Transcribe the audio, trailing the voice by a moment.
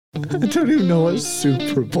I don't even know what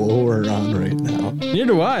Super Bowl we're on right now. Neither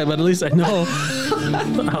do I, but at least I know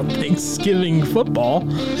how Thanksgiving football.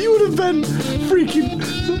 You would have been freaking...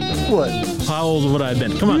 What? How old would I have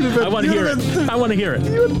been? Come on, I want to hear it. I want to hear it.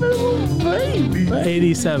 You would have been a little baby.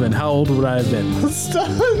 87. How old would I have been? Stop.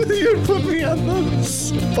 You put me on the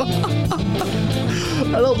spot.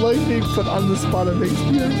 I don't like being put on the spot. It makes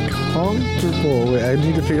me uncomfortable. Wait, I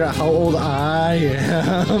need to figure out how old I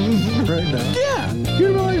am right now. Yeah,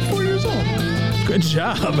 you're about like 4 years old. Good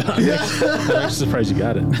job. I'm actually surprised you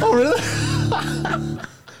got it. Oh, really?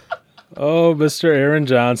 Oh, Mr. Aaron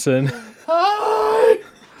Johnson. Hi.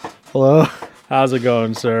 Hello. How's it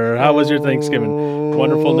going, sir? How was your Thanksgiving?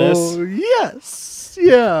 Wonderfulness? Yes.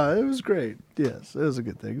 Yeah, it was great. Yes, it was a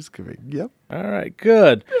good Thanksgiving. Yep. All right,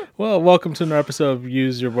 good. Well, welcome to another episode of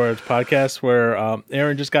Use Your Words podcast where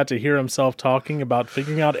Aaron just got to hear himself talking about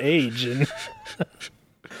figuring out age. And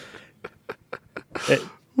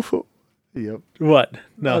Yep. What?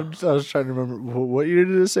 No. I was trying to remember. What year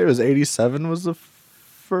did it say? It was 87 was the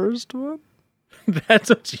first one? That's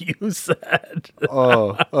what you said.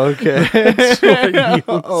 Oh, okay. That's what you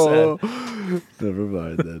Oh, never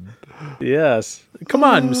mind then. Yes. Come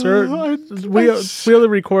on, sir. We only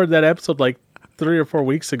recorded that episode like 3 or 4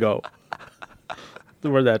 weeks ago.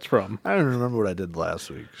 Where that's from. I don't remember what I did last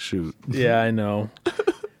week. Shoot. Yeah, I know.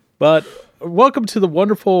 But welcome to the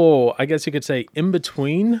wonderful, I guess you could say,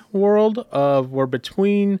 in-between world of we're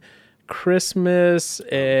between Christmas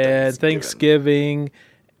and Thanksgiving.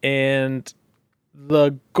 And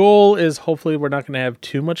the goal is hopefully we're not going to have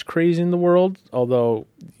too much crazy in the world, although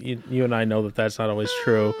you and I know that that's not always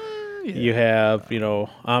true. Yeah. You have,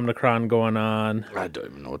 Omicron going on. I don't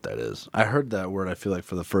even know what that is. I heard that word, I feel like,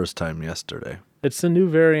 for the first time yesterday. It's the new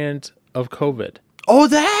variant of COVID. Oh,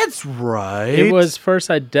 that's right. It was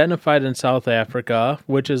first identified in South Africa,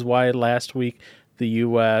 which is why last week the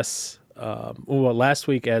U.S., last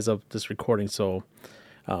week as of this recording,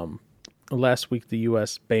 last week the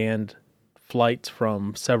U.S. banned flights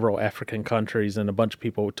from several African countries, and a bunch of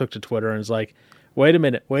people took to Twitter and was like, wait a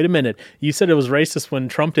minute. You said it was racist when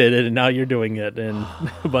Trump did it, and now you're doing it. And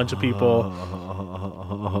a bunch of people,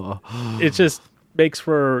 it just makes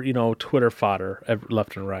for, Twitter fodder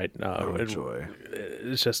left and right. Joy.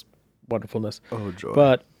 It's just wonderfulness. Oh, joy.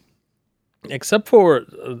 But except for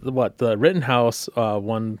the Rittenhouse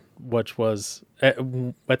one, which was at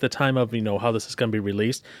the time of, how this is going to be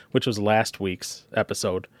released, which was last week's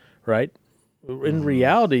episode, right? In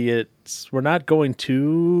reality, we're not going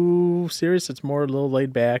too serious. It's more a little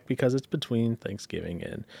laid back because it's between Thanksgiving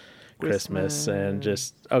and Christmas. And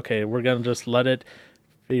just, okay, we're going to just let it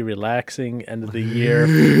be relaxing end of the year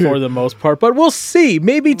for the most part. But we'll see.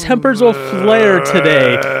 Maybe tempers will flare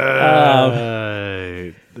today.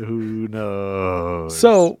 Who knows?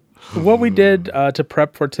 So what we did to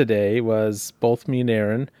prep for today was both me and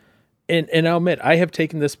Aaron, and I'll admit, I have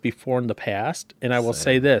taken this before in the past, and I will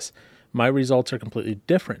say this. My results are completely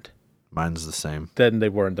different. Mine's the same. Than they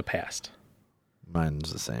were in the past.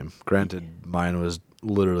 Mine's the same. Granted, mine was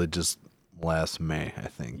literally just last May, I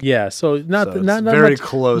think. Yeah, so not very much,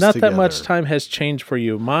 close. Not together. that much time has changed for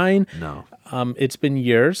you. Mine, no. It's been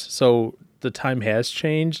years, so the time has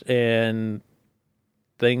changed, and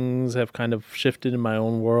things have kind of shifted in my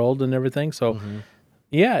own world and everything. So,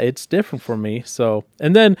 yeah, it's different for me. So,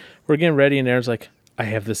 and then we're getting ready, and Aaron's like, "I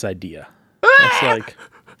have this idea." It's like,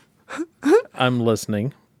 I'm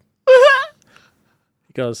listening.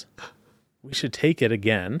 He goes, we should take it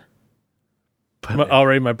again.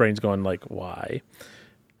 Already my brain's going like, why?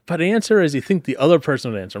 But answer as you think the other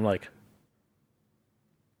person would answer.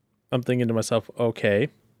 I'm thinking to myself, okay,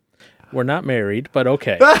 we're not married, but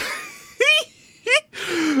okay.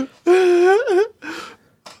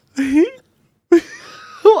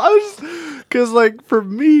 Because like for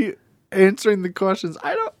me answering the questions,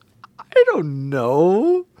 I don't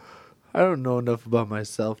know. I don't know enough about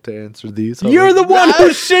myself to answer these. You're the one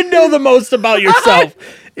who should know the most about yourself.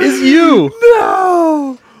 Is you.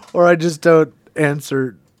 No. Or I just don't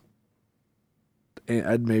answer.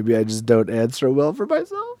 And maybe I just don't answer well for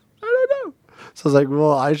myself. I don't know. So I was like,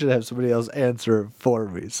 well, I should have somebody else answer it for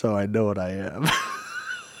me so I know what I am.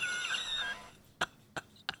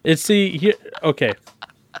 Okay.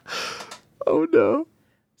 Oh, no.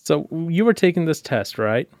 So you were taking this test,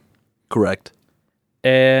 right? Correct.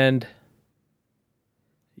 And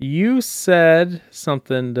you said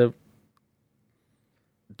something to...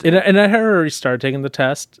 And I had already started taking the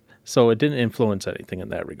test, so it didn't influence anything in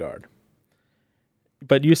that regard.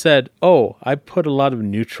 But you said, oh, I put a lot of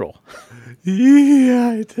neutral.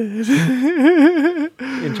 Yeah, I did.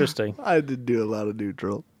 Interesting. I did do a lot of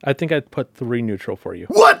neutral. I think I put 3 neutral for you.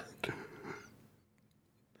 What?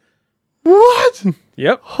 What?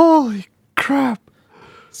 Yep. Holy crap.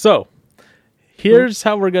 So, here's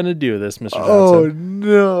how we're going to do this, Mr. Oh, Johnson.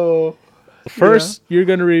 no. First, you're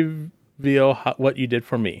going to reveal what you did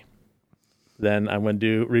for me. Then I'm going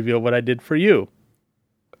to reveal what I did for you.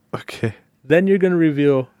 Okay. Then you're going to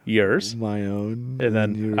reveal yours. My own. And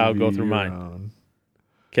then you I'll go review through your mine. own.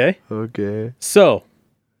 Okay? Okay. So,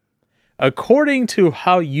 according to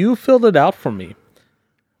how you filled it out for me,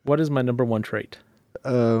 what is my number one trait?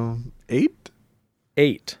 8?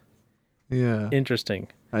 8. Yeah. Interesting.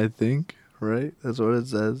 I think, right? That's what it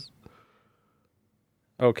says.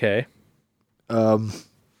 Okay.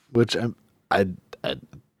 Which I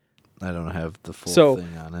don't have the full So,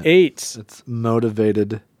 thing on it. 8s. It's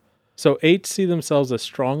motivated. So 8s see themselves as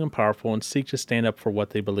strong and powerful and seek to stand up for what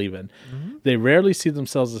they believe in. They rarely see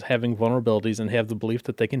themselves as having vulnerabilities and have the belief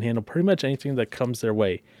that they can handle pretty much anything that comes their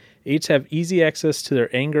way. 8s have easy access to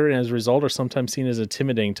their anger and as a result are sometimes seen as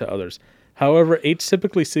intimidating to others. However, 8s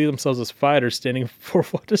typically see themselves as fighters standing for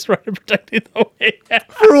what is right and protecting the way.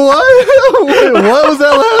 For what? Wait, what was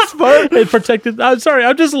that last part? And protected. I'm sorry,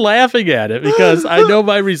 I'm just laughing at it because I know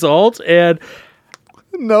my results and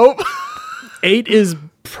Nope. 8 is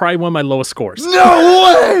probably one of my lowest scores. No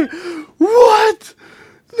way! What?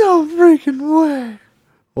 No freaking way.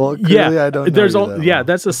 Well, clearly I don't know there's you that well.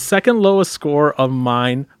 that's the second lowest score of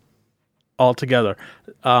mine altogether.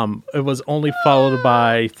 It was only followed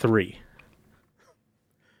by 3.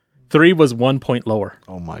 3 was 1 point lower.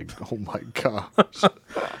 Oh my gosh.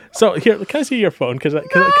 So here, can I see your phone?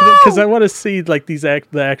 Because I want to see like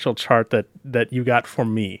the actual chart that you got for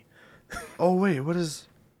me. Oh wait,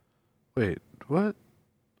 wait, what?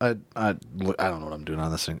 I don't know what I'm doing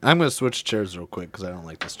on this thing. I'm gonna switch chairs real quick because I don't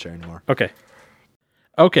like this chair anymore. Okay.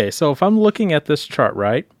 So if I'm looking at this chart,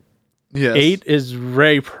 right? Yes. 8 is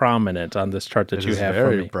very prominent on this chart that It you is have for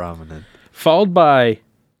very me. prominent. Followed by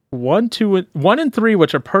 1, and 3,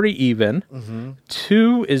 which are pretty even.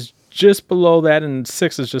 2 is just below that, and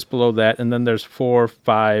 6 is just below that, and then there's 4,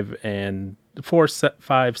 5,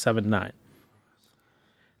 7, 9.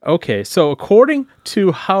 Okay, so according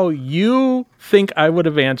to how you think I would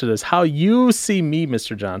have answered this, how you see me,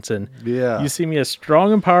 Mr. Johnson, Yeah. you see me as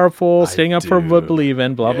strong and powerful, standing up for what I do. believe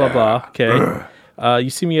in, blah, blah, blah. Okay. You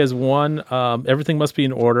see me as one, everything must be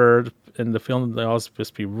in order, and the feeling that they all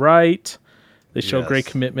must be right. They show great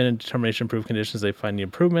Yes. commitment and determination to improve conditions. They find the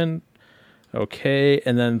improvement. Okay.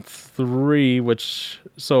 And then 3,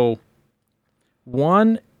 so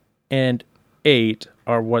 1 and 8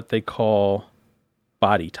 are what they call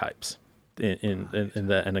body types in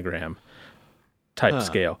the Enneagram type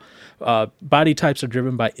scale. Body types are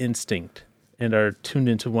driven by instinct and are tuned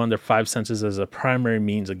into one of their 5 senses as a primary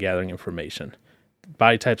means of gathering information.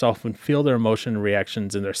 Body types often feel their emotion and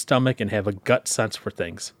reactions in their stomach and have a gut sense for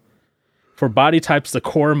things. For body types, the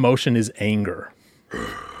core emotion is anger.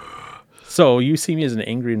 So you see me as an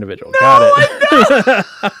angry individual. Got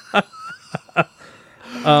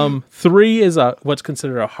it. 3 is what's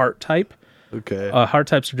considered a heart type. Okay. Heart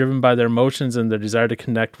types are driven by their emotions and their desire to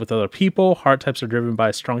connect with other people. Heart types are driven by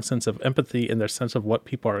a strong sense of empathy and their sense of what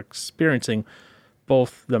people are experiencing,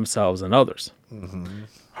 both themselves and others.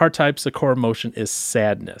 Heart types, the core emotion is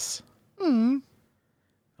sadness.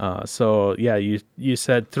 So yeah, you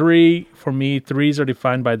said 3. For me, 3s are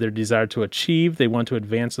defined by their desire to achieve. They want to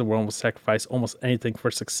advance the world and will sacrifice almost anything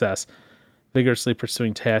for success, vigorously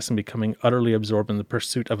pursuing tasks and becoming utterly absorbed in the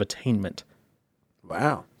pursuit of attainment.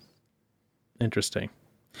 Wow. Interesting.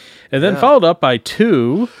 And then followed up by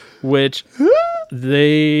 2, which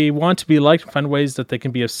they want to be liked and find ways that they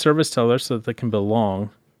can be of service to others so that they can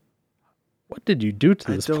belong. What did you do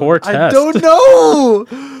to this poor test? I don't know.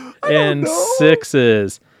 And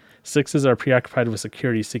 6s are preoccupied with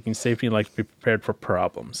security, seeking safety, and like to be prepared for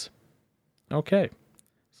problems. Okay.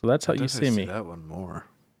 So that's how you see me. That one more.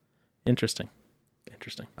 Interesting.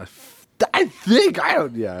 I think I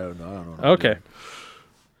don't know. Okay.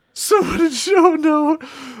 Someone show no.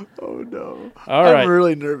 Oh no. All I'm right.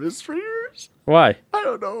 really nervous for yours. Why? I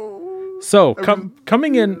don't know. So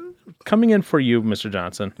coming in for you, Mr.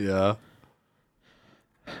 Johnson, Yeah.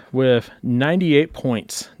 with 98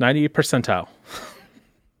 points, 98 percentile.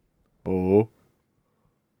 Oh.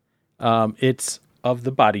 It's of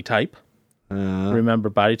the body type. Remember,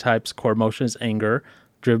 body types, core emotion is anger,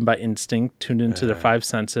 driven by instinct, tuned into their 5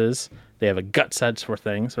 senses. They have a gut sense for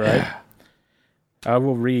things, right? I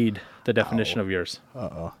will read the definition of yours.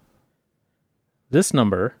 This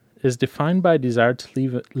number is defined by a desire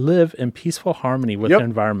to live in peaceful harmony with their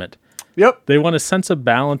environment. Yep. They want a sense of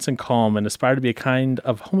balance and calm and aspire to be a kind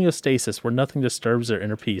of homeostasis where nothing disturbs their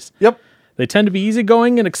inner peace. Yep. They tend to be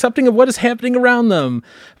easygoing and accepting of what is happening around them,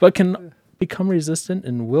 but can become resistant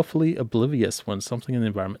and willfully oblivious when something in the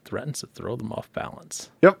environment threatens to throw them off balance.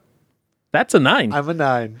 Yep. That's a 9. I'm a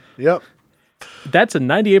 9. Yep. That's a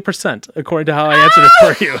 98%, according to how I answered it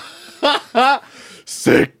for you.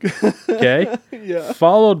 Sick. Okay? Yeah.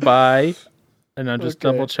 Followed by, and I'm just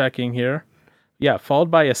Okay. double checking here. Yeah, followed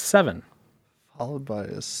by a 7. Followed by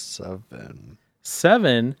a 7.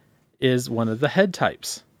 7 is one of the head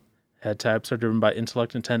types. Head types are driven by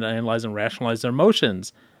intellect and tend to analyze and rationalize their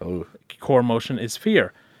emotions. Oh. Core emotion is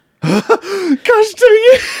fear. Gosh dang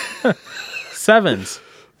it.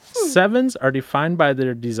 7s are defined by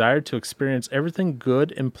their desire to experience everything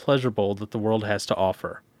good and pleasurable that the world has to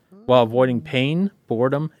offer, while avoiding pain,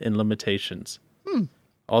 boredom, and limitations.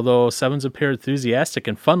 Although 7s appear enthusiastic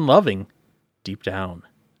and fun-loving, deep down,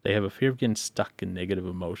 they have a fear of getting stuck in negative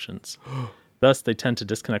emotions. Thus, they tend to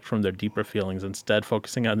disconnect from their deeper feelings, instead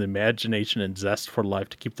focusing on the imagination and zest for life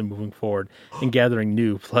to keep them moving forward and gathering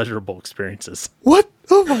new, pleasurable experiences. What?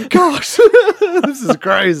 Oh my gosh. This is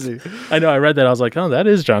crazy. I know, I read that, I was like, oh, that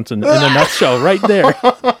is Johnson in a nutshell right there.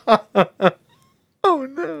 Oh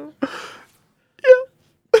no.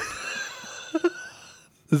 Yeah.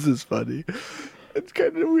 This is funny. It's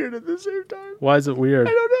kind of weird at the same time. Why is it weird?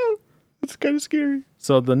 I don't know. It's kind of scary.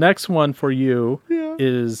 So the next one for you Yeah.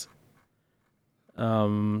 is,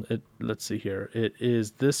 let's see here. It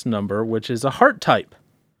is this number, which is a heart type.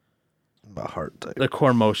 My heart type. The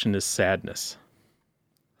core emotion is sadness.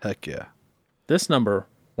 Heck yeah. This number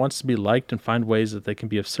wants to be liked and find ways that they can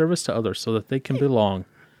be of service to others so that they can belong.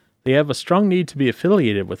 They have a strong need to be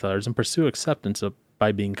affiliated with others and pursue acceptance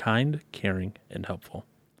by being kind, caring, and helpful.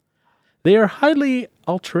 They are highly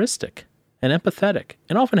altruistic and empathetic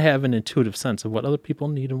and often have an intuitive sense of what other people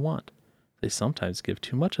need and want. They sometimes give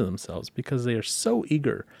too much of themselves because they are so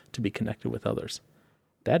eager to be connected with others.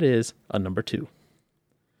 That is a number 2.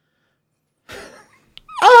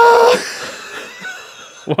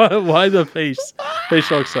 Why the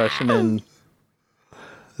facial expression? And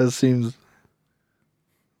That seems,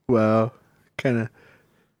 wow, kind of,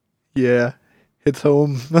 yeah, hits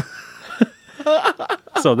home.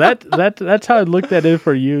 so that's how I looked at it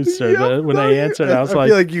for you, sir. When I answered, I was I like,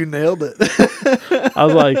 feel like you nailed it. I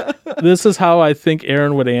was like, this is how I think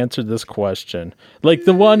Aaron would answer this question. Like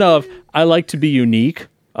the one of, I like to be unique.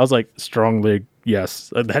 I was like, strongly,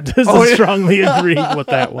 yes. That doesn't strongly agree with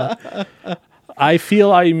that one. I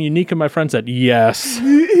feel I am unique in my friend set. Yes.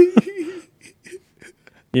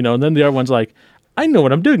 You know, and then the other one's like, I know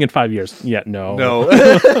what I'm doing in 5 years. Yeah, no.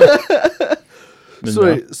 So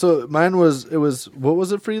wait, so mine was, what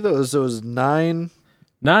was it for you though? So it was 9,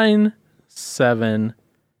 9, 7,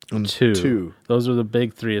 and 2. 2. Those are the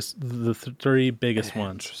big three, the three biggest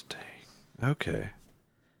ones. Interesting. Okay.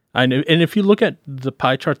 I know, and if you look at the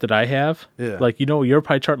pie chart that I have, Yeah. like, you know, your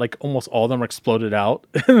pie chart, like almost all of them are exploded out,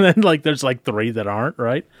 and then like there's like 3 that aren't,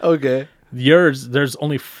 right? Okay. Yours, there's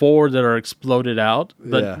only 4 that are exploded out.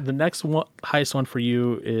 Yeah. The next one, highest one for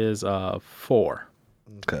you is 4,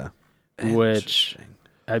 Okay. which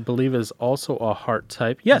I believe is also a heart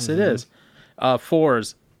type. Yes, it is.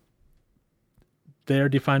 4s, they are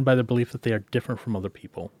defined by their belief that they are different from other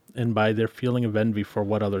people and by their feeling of envy for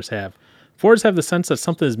what others have. 4s have the sense that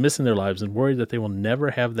something is missing in their lives and worry that they will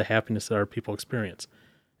never have the happiness that other people experience.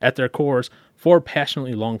 At their cores, 4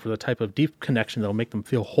 passionately long for the type of deep connection that will make them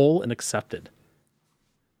feel whole and accepted.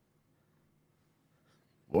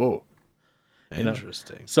 Whoa. You know?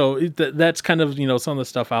 Interesting. So that's kind of, you know, some of the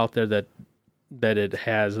stuff out there that it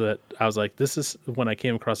has that I was like, this is when I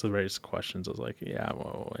came across the various questions. I was like, yeah,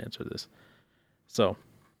 we'll answer this. So,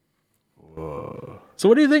 Whoa. so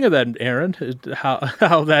what do you think of that, Aaron?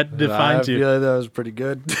 How that defines I you? feel like that was pretty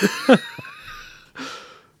good.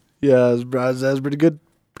 Yeah, that was pretty good.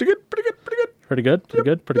 Pretty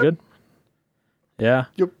good. Yeah.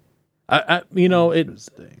 Yep. I you know,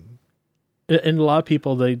 Interesting. and a lot of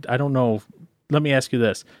people, I don't know. Let me ask you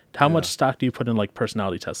this. How much stock do you put in like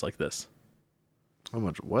personality tests like this? How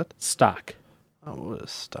much what? Stock. Oh, what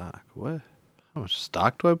is stock? What? How much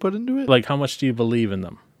stock do I put into it? Like how much do you believe in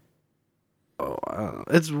them? Oh, I don't know.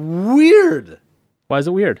 It's weird. Why is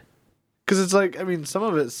it weird? Because it's like, I mean, some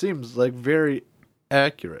of it seems like very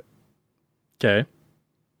accurate. Okay.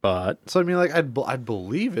 But So I mean, like I'd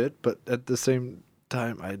believe it, but at the same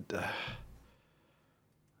time, I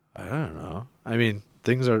don't know. I mean,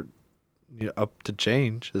 things are up to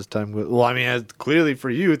change as time goes. Well, I mean, clearly for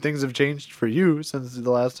you, things have changed for you since the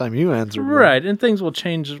last time you answered. one. right, and things will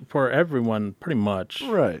change for everyone pretty much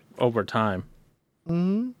Right. over time.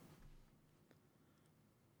 Hmm.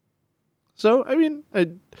 So I mean,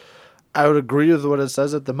 I would agree with what it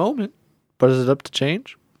says at the moment, but is it up to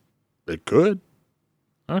change? It could.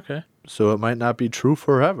 Okay. So it might not be true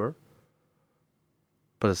forever.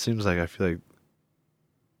 But it seems like I feel like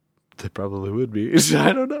they probably would be.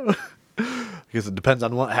 I don't know. I guess it depends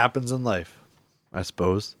on what happens in life, I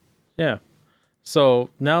suppose. Yeah. So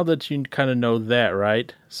now that you kind of know that,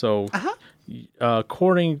 right? So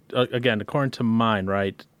according to mine,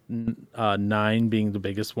 right? 9 being the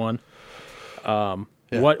biggest one.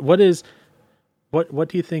 What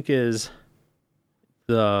do you think is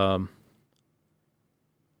the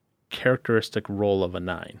characteristic role of a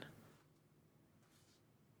 9?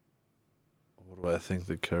 What do I think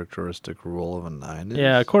the characteristic role of a 9 is?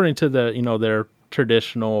 Yeah, according to their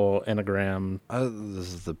traditional enneagram. This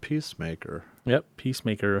is the peacemaker. Yep,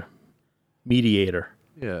 peacemaker, mediator.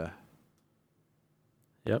 Yeah.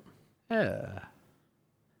 Yep. Yeah.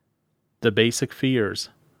 The basic fears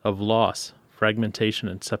of loss, fragmentation,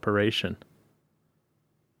 and separation.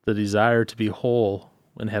 The desire to be whole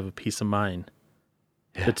and have a peace of mind.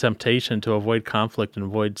 Yeah. The temptation to avoid conflict and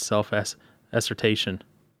avoid self-assertion.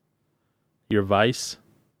 Your vice,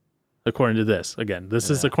 according to this, again, this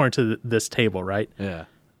is according to this table, right? Yeah.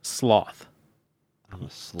 Sloth. I'm a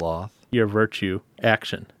sloth. Your virtue,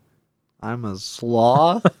 action. I'm a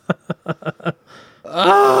sloth.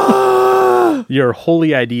 Your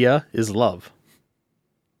holy idea is love.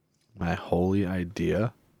 My holy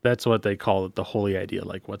idea. That's what they call it, the holy idea.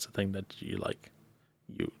 Like, what's the thing that you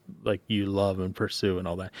love and pursue and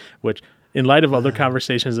all that. Which, in light of other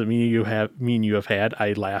conversations that me and you have had,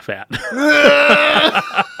 I laugh at.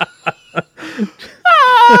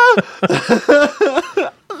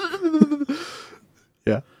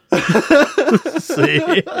 Yeah.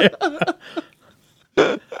 See?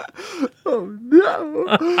 Oh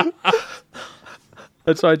no.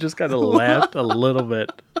 That's why I just kind of laughed a little bit.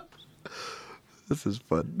 This is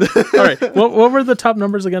fun. All right. What were the top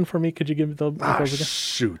numbers again for me? Could you give me those again?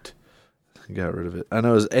 Shoot. I got rid of it. I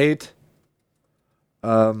know it was 8.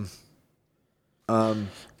 I don't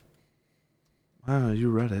know, you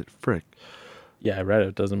read it. Frick. Yeah, I read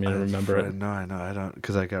it. Doesn't mean I remember it. No, I know. I don't,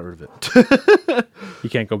 because I got rid of it. You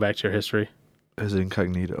can't go back to your history. It was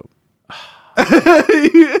incognito. Of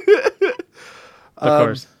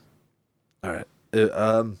course. All right.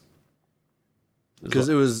 Because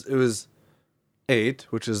it was 8,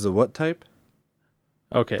 which is the what type?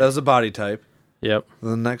 Okay. That was the body type. Yep.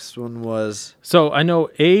 The next one was. So I know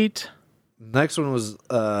 8. Next one was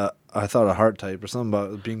I thought a heart type or something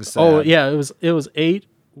about being sad. Oh yeah, it was 8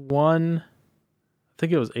 1. I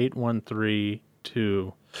think it was 8 1 3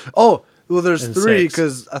 2. Oh well, there's And 3 6.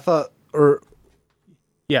 because I thought or.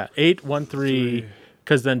 Yeah, 8 1 3.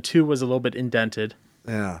 Because then 2 was a little bit indented.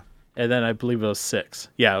 Yeah. And then I believe it was 6.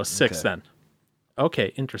 Yeah, it was 6 Okay. then.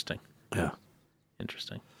 Okay, interesting. Yeah.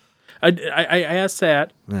 Interesting. I asked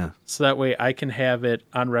that Yeah. so that way I can have it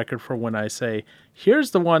on record for when I say, here's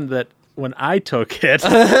the one that when I took it.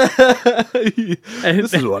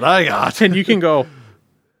 This is what I got. And you can go,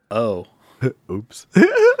 oh. Oops.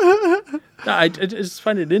 No, I just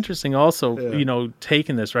find it interesting also,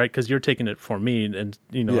 taking this, right? Because you're taking it for me and,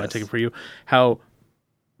 I Yes. take it for you. How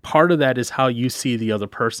part of that is how you see the other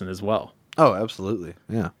person as well. Oh, absolutely.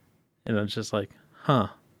 Yeah. And it's just like, huh,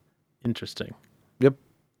 interesting. Yep.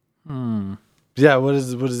 Yeah. What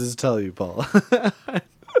does this tell you, Paul?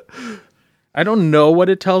 I don't know what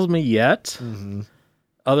it tells me yet, Mm-hmm.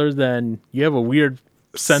 other than you have a weird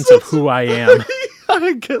sense of who I am.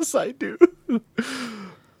 I guess I do.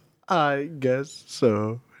 I guess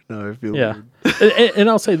so. Now I feel Yeah. weird. And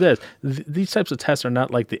I'll say this. These types of tests are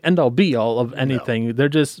not like the end-all be-all of anything. They're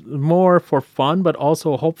just more for fun, but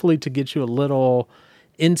also hopefully to get you a little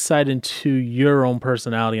insight into your own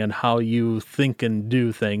personality and how you think and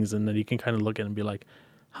do things. And then you can kind of look at it and be like,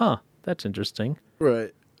 huh, that's interesting.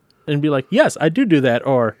 Right. And be like, yes, I do that.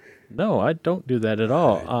 Or, no, I don't do that at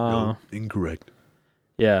all. No, incorrect.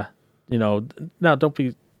 Yeah. Now don't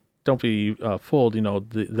be fooled.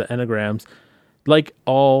 The enneagrams, like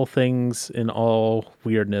all things in all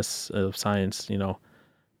weirdness of science,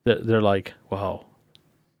 they're like, wow,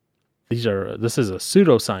 this is a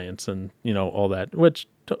pseudoscience and, all that, which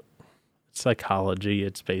psychology,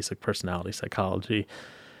 it's basic personality psychology.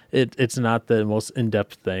 It's not the most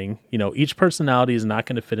in-depth thing. Each personality is not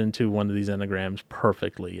going to fit into one of these enneagrams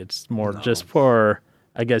perfectly. It's more just for,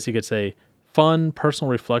 I guess you could say, fun,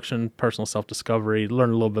 personal reflection, personal self-discovery, learn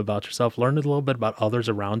a little bit about yourself, learn a little bit about others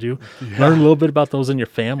around you, learn a little bit about those in your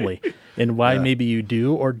family and why maybe you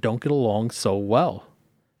do or don't get along so well.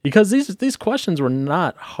 Because these questions were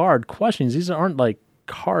not hard questions. These aren't like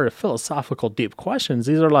hard, philosophical, deep questions.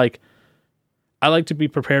 These are like, I like to be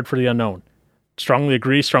prepared for the unknown. Strongly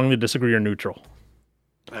agree, strongly disagree, or neutral.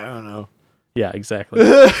 I don't know. Yeah, exactly.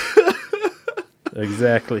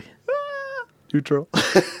 Exactly. Neutral.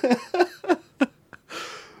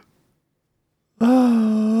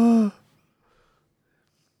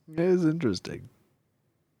 It is interesting.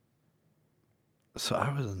 So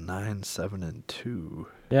I was a 9, 7, and 2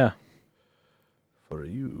 Yeah. for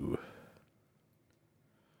you.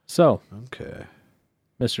 So, Okay.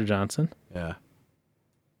 Mr. Johnson, Yeah.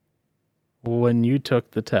 when you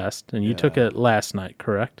took the test, and you took Yeah. it last night,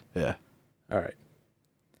 correct? Yeah. All right.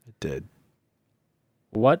 It did.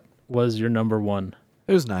 What was your number one?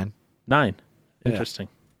 It was 9. 9. Yeah. Interesting.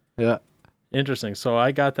 Yeah. Interesting. So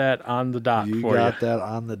I got that on the dot You for got you. that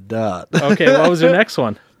on the dot. Okay, what was your next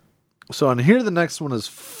one? So on here, the next one is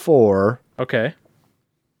 4. Okay,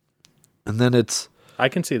 And then it's... I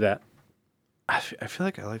can see that. I feel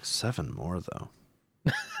like I like 7 more, though.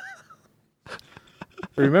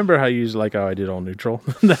 Remember how you used like how I did all neutral?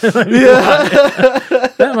 That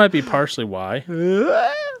might be partially why.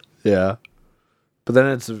 Yeah. But then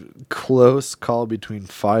it's a close call between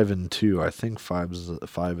 5 and 2. I think 5 is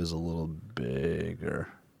a little bigger.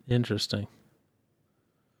 Interesting.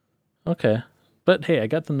 Okay. But hey, I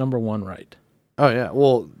got the number one right. Oh, yeah.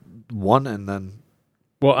 Well, 1 and then...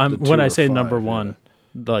 Well, The when 2 I or say 5, number one,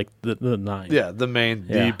 like the 9. Yeah, the main,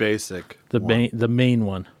 Yeah. the basic. The one. the main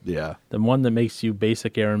one. Yeah. The one that makes you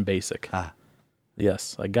basic Aaron basic. Ah,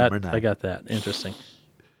 Yes, I Number 9. that. Interesting.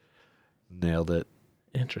 nailed it.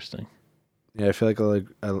 Interesting. Yeah, I feel like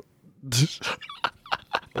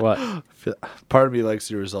What? part of me likes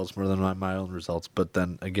your results more than my own results. But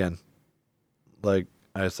then again, like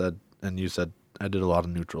I said, and you said, I did a lot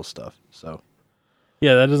of neutral stuff. So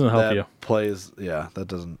Yeah, that doesn't help that you. plays, that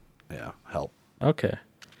doesn't, help. Okay.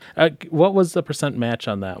 What was the percent match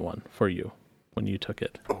on that one for you when you took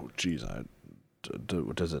it? Oh, geez.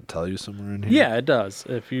 Does it tell you somewhere in here? Yeah, it does.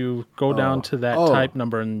 If you go down to that type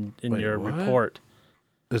number in Wait, your what? report.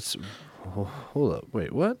 It's, hold up.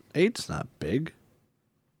 Wait, what? 8's not big.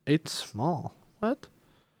 8's small. What?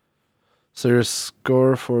 So your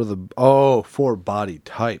score for for body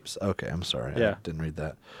types. Okay, I'm sorry. Yeah. I didn't read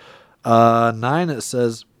that. 9, it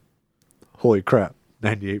says, holy crap,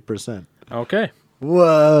 98%. Okay.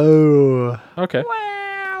 Whoa. Okay.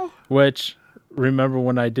 Wow. Which, remember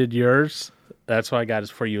when I did yours? That's why I got it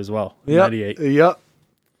for you as well. Yep. 98. Yep.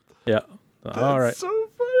 Yeah. All right. That's so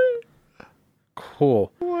funny.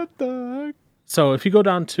 Cool. What the heck? So if you go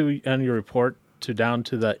down to on your report down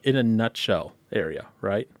to the in a nutshell area,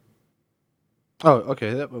 right? Oh,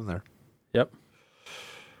 okay. Yep, I'm there. Yep.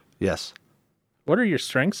 Yes. What are your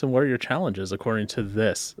strengths and what are your challenges according to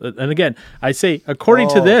this? And again, I say according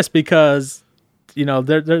to this because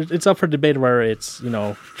it's up for debate whether it's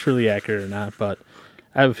truly accurate or not. But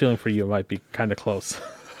I have a feeling for you it might be kind of close.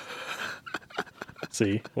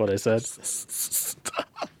 See what I said? Stop.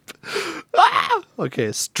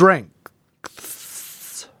 Okay,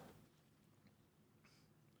 strengths.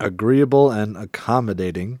 Agreeable and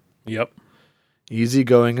accommodating. Yep.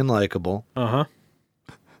 Easygoing and likable. Uh-huh.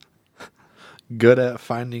 Good at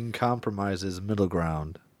finding compromises, middle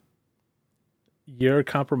ground. Your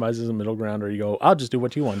compromise is a middle ground, or you go, I'll just do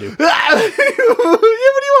what you want to do. Yeah, what do you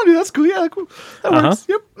want to do? That's cool. Yeah, cool. That works.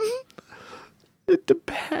 Yep. It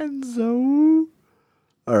depends, though.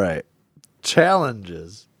 All right.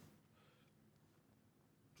 Challenges.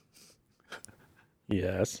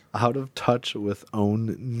 Yes. Out of touch with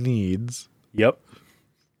own needs. Yep.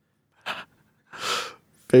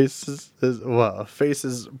 Faces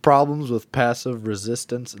problems with passive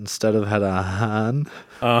resistance instead of head on.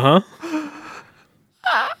 Uh-huh.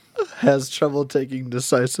 Has trouble taking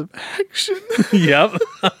decisive action. Yep.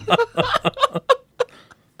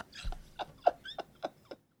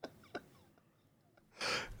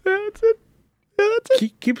 That's it. Yeah, that's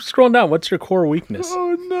it. Keep scrolling down. What's your core weakness?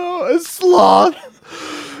 Oh no, a sloth.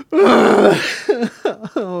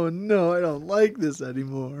 Oh no, I don't like this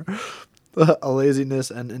anymore. A laziness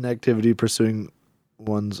and inactivity pursuing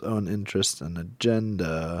one's own interests and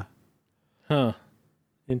agenda. Huh.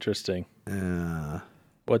 Interesting. Yeah.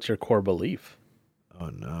 What's your core belief? Oh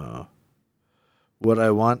no. What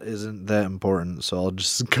I want isn't that important, so I'll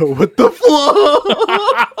just go with the flow.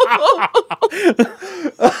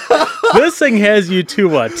 This thing has you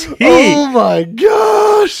to a T. Oh my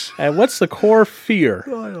gosh. And what's the core fear?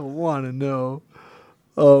 I don't want to know.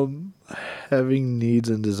 Having needs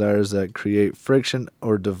and desires that create friction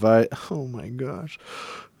or divide. Oh my gosh.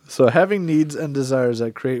 So having needs and desires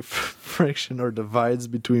that create friction or divides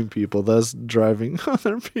between people, thus driving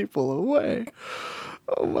other people away.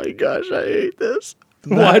 Oh my gosh, I hate this.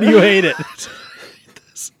 Why do you hate it?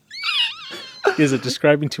 Is it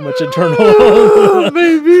describing too much internal?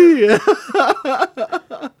 Maybe.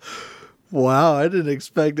 Wow, I didn't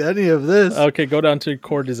expect any of this. Okay, go down to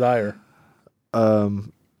core desire.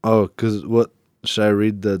 Because what should I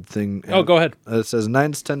read the thing? Oh, go ahead. It says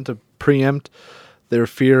 9s tend to preempt their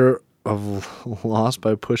fear of loss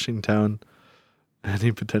by pushing down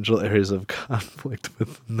any potential areas of conflict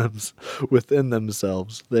within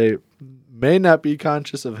themselves. They may not be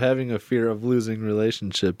conscious of having a fear of losing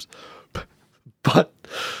relationships, but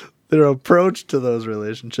their approach to those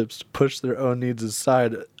relationships to push their own needs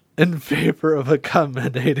aside in favor of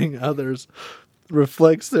accommodating others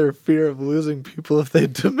reflects their fear of losing people if they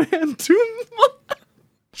demand too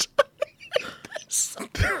much.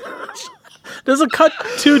 Does it cut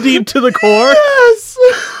too deep to the core? Yes!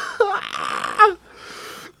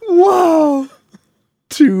 Wow!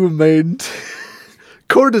 To maintain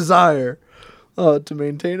core desire to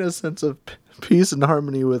maintain a sense of peace and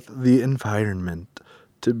harmony with the environment,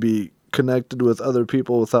 to be connected with other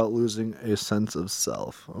people without losing a sense of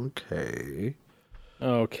self. Okay.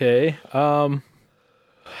 Okay.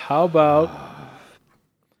 How about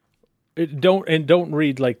don't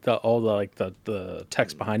read like the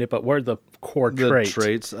text behind it, but what are the core traits? The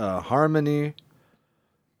traits: harmony,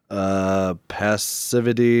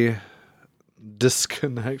 passivity,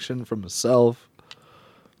 disconnection from self,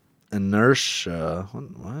 inertia.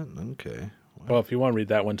 What? Okay. Well, if you want to read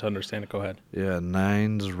that one to understand it, go ahead. Yeah,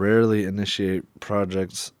 9s rarely initiate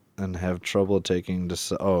projects and have trouble taking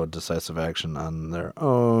decisive action on their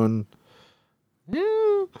own.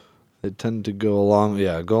 Yeah. They tend to go along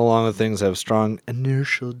with things, have strong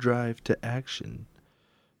inertial drive to action.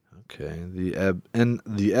 Okay,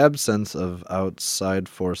 the absence of outside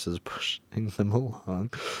forces pushing them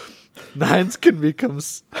along. 9s can become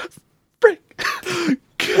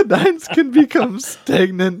Nines can become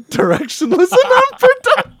stagnant, directionless, and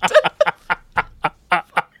unproductive.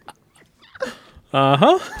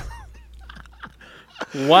 Uh-huh.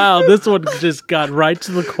 Wow, this one just got right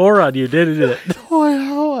to the core on you, didn't it? Boy,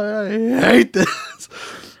 how I hate this.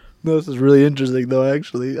 This is really interesting, though,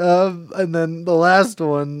 actually. And then the last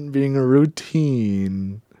one being a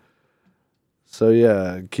routine. So,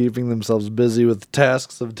 yeah, keeping themselves busy with the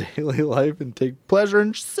tasks of daily life and take pleasure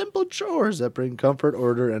in simple chores that bring comfort,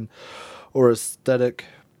 order, or aesthetic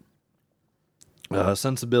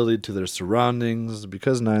sensibility to their surroundings.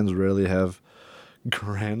 Because 9s rarely have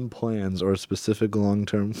grand plans or specific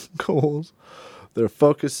long-term goals, their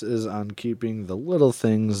focus is on keeping the little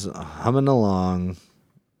things humming along,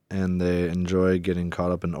 and they enjoy getting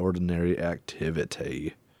caught up in ordinary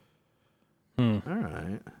activity. All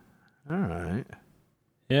right.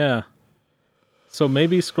 Yeah. So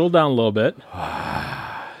maybe scroll down a little bit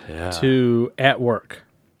to at work.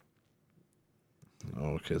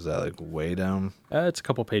 Okay, is that like way down? It's a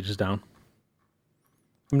couple pages down.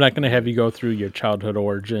 I'm not going to have you go through your childhood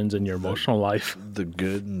origins and your emotional life. The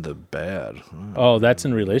good and the bad. Oh, that's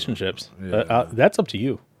in relationships. Yeah. That's up to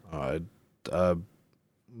you. Oh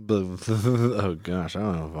gosh, I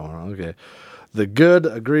don't know if I want to. Okay. The good,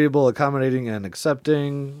 agreeable, accommodating, and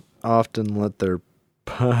accepting often let their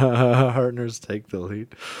partners take the lead.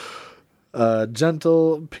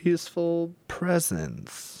 Gentle, peaceful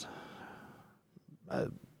presence.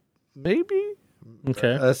 Maybe?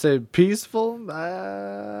 Okay. I say peaceful?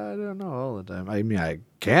 I don't know all the time. I mean, I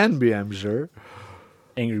can be, I'm sure.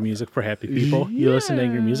 Angry music for happy people. You listen to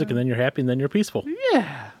angry music and then you're happy and then you're peaceful.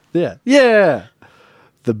 Yeah.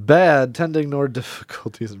 The bad tend to ignore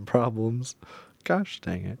difficulties and problems. Gosh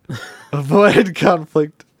dang it. Avoid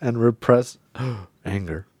conflict and repress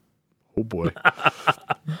anger. Oh boy.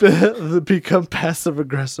 Become passive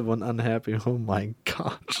aggressive when unhappy. Oh my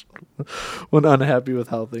gosh. When unhappy with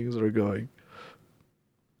how things are going.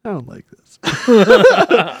 I don't like this.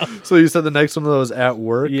 So you said the next one was at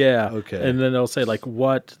work? Yeah. Okay. And then they'll say like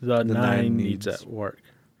what the 9 needs at work.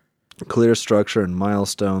 Clear structure and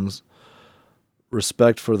milestones.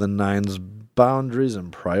 Respect for the 9's boundaries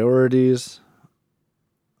and priorities.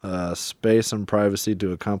 Space and privacy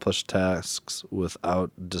to accomplish tasks without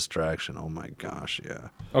distraction. Oh my gosh, yeah.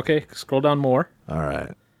 Okay, scroll down more. All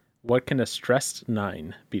right. What can a stressed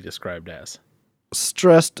 9 be described as?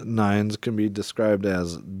 Stressed 9s can be described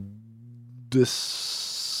as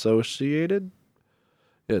dissociated.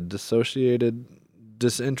 Yeah, dissociated,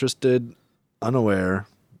 disinterested, unaware,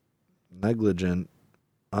 negligent,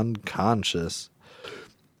 unconscious,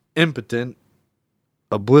 impotent,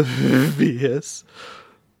 oblivious.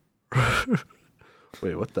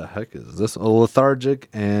 Wait, what the heck is this? Lethargic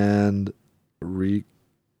and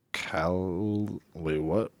recalcitrant.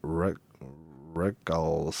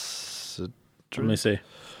 Let me see.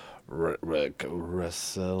 What?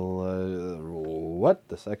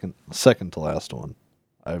 The second to last one.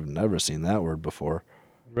 I've never seen that word before.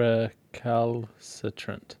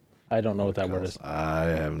 Recalcitrant. I don't know what that word is. I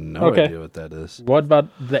have no idea what that is. What about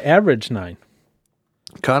the average 9?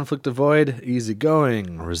 Conflict avoid,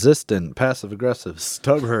 easygoing, resistant, passive aggressive,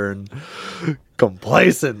 stubborn,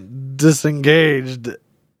 complacent, disengaged,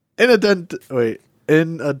 inattentive,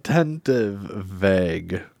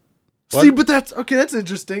 vague. What? See, but that's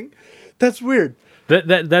interesting. That's weird.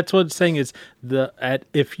 That's what it's saying is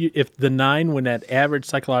if the 9 when at average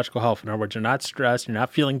psychological health, in other words, you're not stressed, you're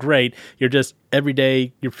not feeling great, you're just every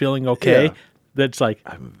day you're feeling okay. Yeah. That's like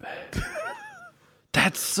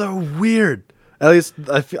That's so weird. At least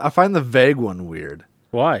I find the vague one weird.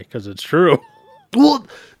 why? Because it's true. Well,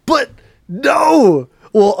 but no.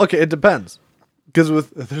 Well, okay, it depends. Because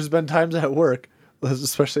there's been times at work,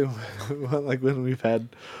 especially when we've had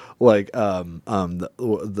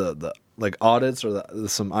the like audits or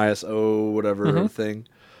some ISO whatever thing.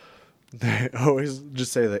 They always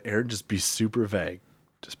just say that Aaron, just be super vague,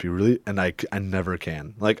 just be really, and I never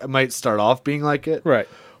can. Like I might start off being like it, Right.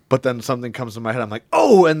 but then something comes to my head. I'm like,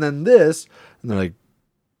 oh, and then this, and they're like,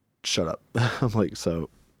 shut up. I'm like, so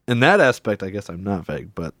in that aspect, I guess I'm not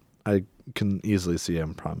vague, but I can easily see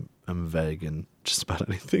I'm vague in just about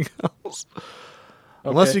anything else.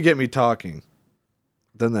 Unless Okay. you get me talking,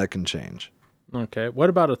 then that can change. Okay. What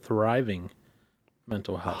about a thriving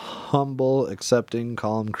mental health? Humble, accepting,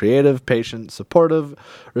 calm, creative, patient, supportive,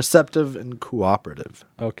 receptive, and cooperative.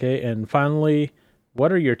 Okay. And finally,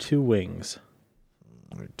 what are your 2 wings?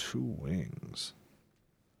 Or 2 wings.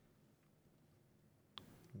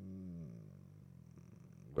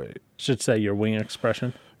 Wait. Should say your wing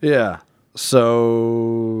expression. Yeah. So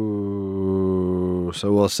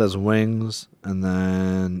well, it says wings, and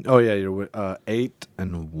then you're 8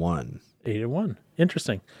 and 1. 8 and 1.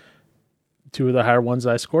 Interesting. 2 of the higher ones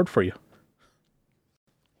I scored for you.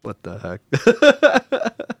 What the heck?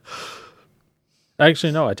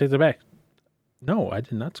 Actually, no, I take that back. No, I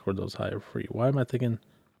did not score those higher for you. Why am I thinking?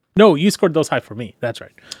 No, you scored those high for me. That's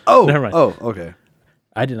right. Oh, Never mind. Oh, okay.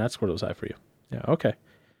 I did not score those high for you. Yeah, okay.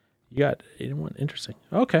 You got 8 and 1. Interesting.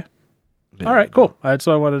 Okay. Yeah. All right, cool. That's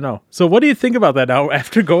what I want to know. So what do you think about that now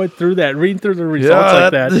after going through that, reading through the results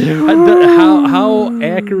like that? How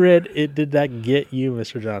accurate did that get you,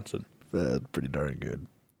 Mr. Johnson? That's pretty darn good.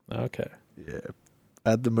 Okay. Yeah.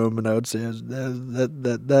 At the moment, I would say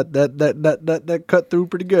that cut through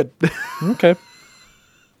pretty good. Okay.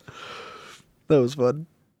 That was fun.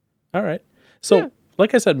 All right. So,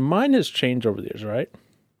 like I said, mine has changed over the years, right?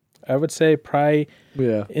 I would say probably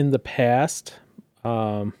in the past,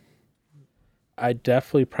 I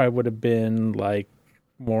definitely probably would have been like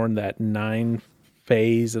more in that 9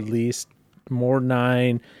 phase at least, more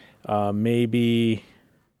 9, maybe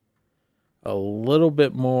a little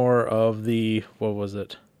bit more of the, what was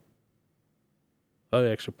it? Let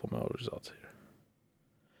me actually pull my results here.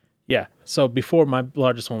 Yeah, so before my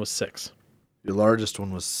largest one was 6. Your largest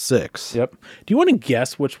one was 6. Yep. Do you want to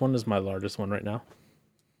guess which one is my largest one right now?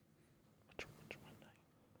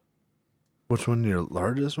 Which one your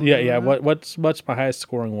largest one? Yeah. What's my highest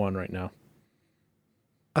scoring one right now?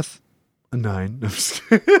 A 9. I'm just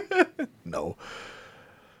kidding. No.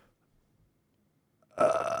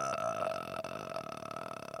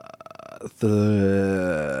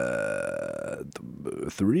 The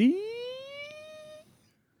 3?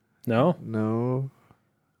 No, No.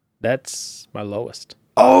 that's my lowest.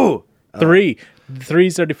 Oh, 3.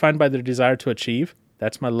 3s are defined by their desire to achieve.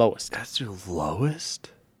 That's my lowest. that's your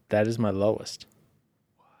lowest? That is my lowest.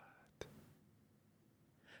 What?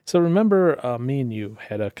 So remember, me and you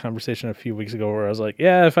had a conversation a few weeks ago where I was like,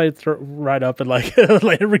 "Yeah, if I ride up in like a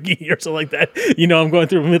Lamborghini or something like that, I'm going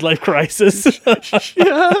through a midlife crisis."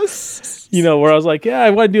 Yes. Where I was like, "Yeah, I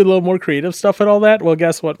want to do a little more creative stuff and all that." Well,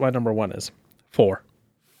 guess what? My number 1 is 4.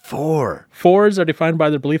 4. 4s are defined by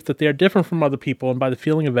their belief that they are different from other people and by the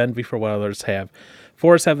feeling of envy for what others have.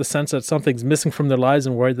 4s have the sense that something's missing from their lives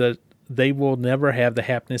and worry that they will never have the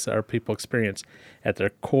happiness that other people experience. At their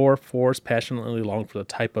core, 4s passionately long for the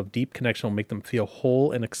type of deep connection that will make them feel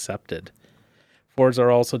whole and accepted. 4s are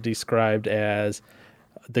also described as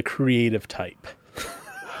the creative type.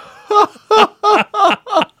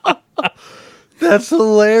 That's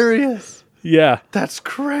hilarious. Yeah, That's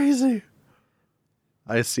crazy.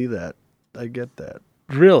 I see that. I get that.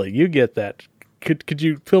 really, you get that. Could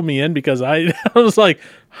you fill me in? Because I was like,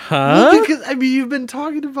 huh? Well, because you've been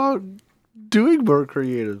talking about doing more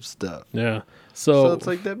creative stuff, Yeah. so it's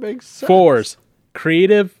like that makes sense. 4s,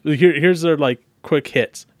 creative. Here's their like quick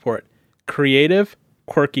hits for it: creative,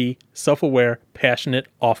 quirky, self-aware, passionate,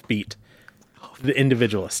 offbeat. The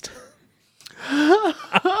individualist.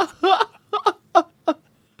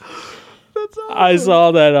 I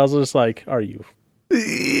saw that. I was just like, "Are you?"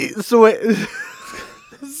 So wait.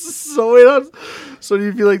 So do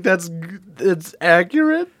you feel like it's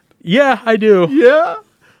accurate? Yeah, I do. Yeah.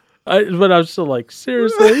 But I was still like,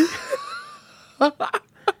 seriously?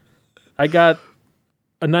 I got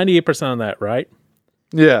a 98% on that, right?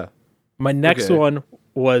 Yeah. My next Okay. one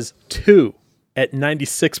was 2 at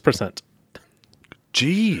 96%.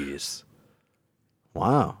 Jeez.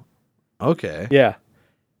 Wow. Okay. Yeah.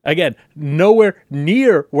 Again, nowhere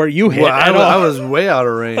near where you hit Well, at I all. was way out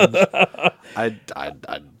of range.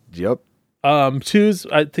 Yep. Twos,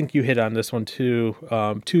 I think you hit on this one too.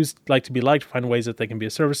 Twos like to be liked, find ways that they can be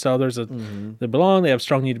of service to others, that they belong. They have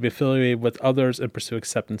strong need to be affiliated with others and pursue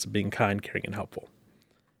acceptance of being kind, caring, and helpful.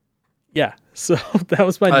 Yeah, so that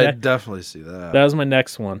was my I definitely see that. that was my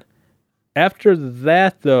next one. After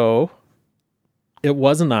that, though, it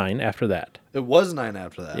was a 9 after that. It was 9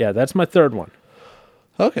 after that. Yeah, that's my third one.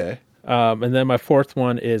 Okay. And then my fourth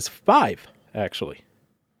one is 5, actually.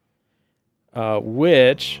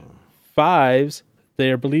 Which 5s,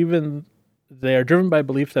 they are driven by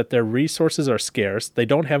belief that their resources are scarce. They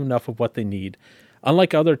don't have enough of what they need.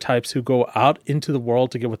 Unlike other types who go out into the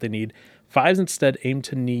world to get what they need, 5s instead aim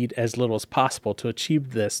to need as little as possible. To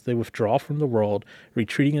achieve this, they withdraw from the world,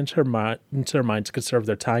 retreating into their mind to conserve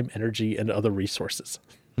their time, energy, and other resources.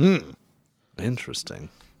 Interesting.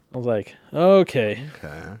 I was like, okay,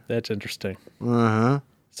 Okay. that's interesting. Uh-huh.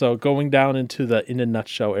 So going down into the in a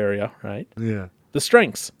nutshell area, right? Yeah. The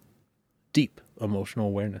strengths: deep emotional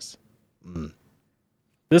awareness.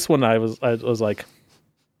 This one I was like,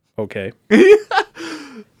 okay.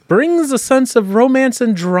 Brings a sense of romance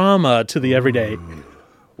and drama to the everyday.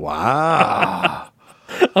 Wow.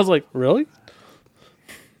 I was like, really?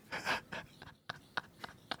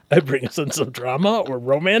 I bring a sense of drama or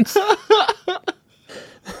romance?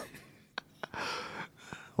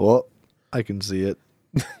 Well, I can see it.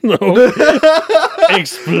 No.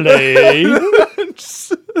 Explain.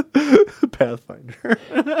 Pathfinder.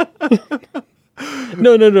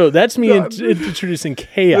 No. That's me introducing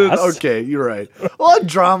chaos. Okay, you're right. Well,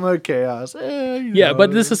 drama, chaos. Yeah,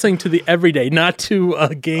 but this is saying to the everyday, not to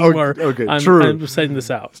a game where okay, I'm true. setting this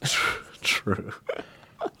out. True.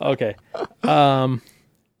 Okay. The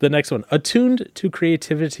next one, attuned to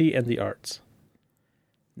creativity and the arts.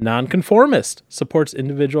 Nonconformist, supports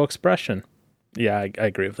individual expression. Yeah, I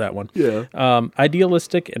agree with that one. Yeah.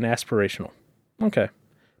 Idealistic and aspirational. Okay.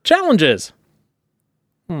 Challenges.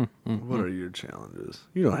 What are your challenges?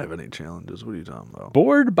 You don't have any challenges. What are you talking about?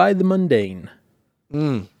 Bored by the mundane.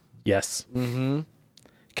 Yes. Mm-hmm.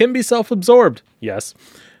 Can be self-absorbed. Yes.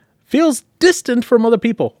 Feels distant from other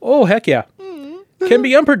people. Oh, heck yeah. Can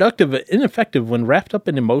be unproductive and ineffective when wrapped up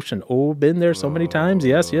in emotion. Oh, been there so many times.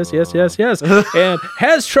 Yes. And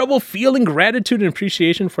has trouble feeling gratitude and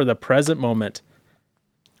appreciation for the present moment.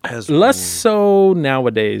 Less so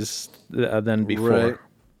nowadays than before. Right.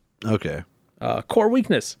 Okay. Core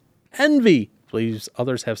weakness. Envy. Believes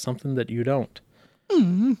others have something that you don't.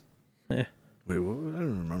 Wait, I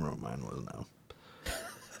don't remember what mine was now.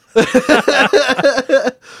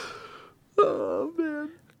 Oh,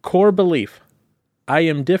 man. Core belief. I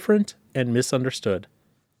am different and misunderstood.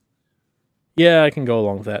 Yeah, I can go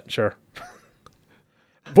along with that. Sure.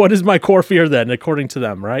 What is my core fear then, according to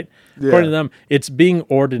them, right? Yeah. According to them, it's being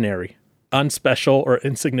ordinary, unspecial, or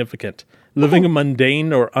insignificant, living a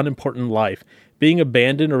mundane or unimportant life, being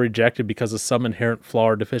abandoned or rejected because of some inherent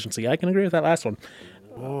flaw or deficiency. I can agree with that last one.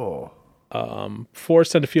 Whoa.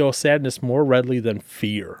 4s tend to feel sadness more readily than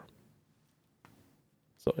fear.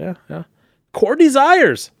 So, yeah. Core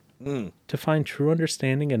desires. To find true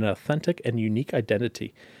understanding and an authentic and unique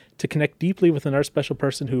identity. To connect deeply with another special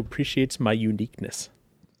person who appreciates my uniqueness.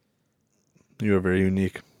 You are very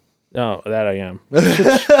unique. Oh, that I am.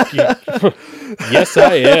 Yes,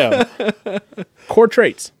 I am. Core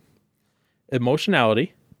traits.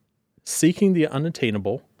 Emotionality. Seeking the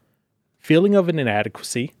unattainable. Feeling of an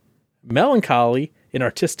inadequacy. Melancholy and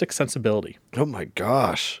artistic sensibility. Oh, my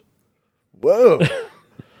gosh. Whoa.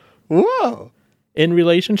 Whoa. In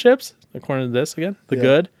relationships, according to this again, the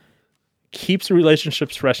good keeps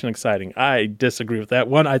relationships fresh and exciting. I disagree with that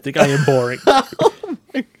one. I think I am boring.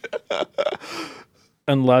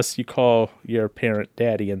 Unless you call your parent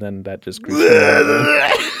daddy, and then that just creeps me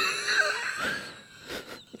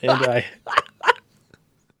out.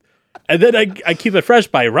 And then I keep it fresh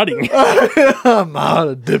by running. I'm out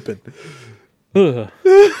of dipping.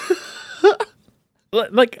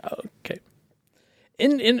 Like, okay.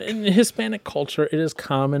 In Hispanic culture, it is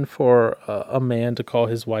common for a man to call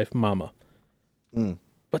his wife mama.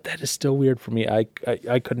 But that is still weird for me. I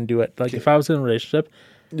couldn't do it. Like, if I was in a relationship,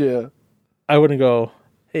 Yeah. I wouldn't go,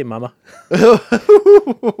 hey, mama. No.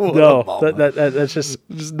 That's just...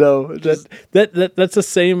 Just no. Just That's the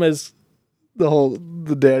same as...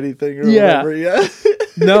 the daddy thing or Yeah. whatever. Yeah.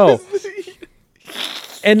 No.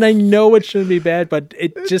 And I know it shouldn't be bad, but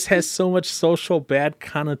it just has so much social bad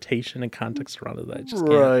connotation and context around it that I just can't.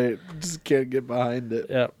 Right. Just can't get behind it.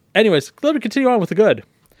 Yeah. Anyways, let me continue on with the good.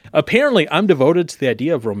 Apparently, I'm devoted to the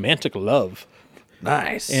idea of romantic love,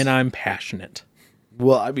 Nice. and I'm passionate.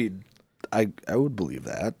 Well, I mean, I would believe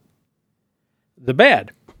that. The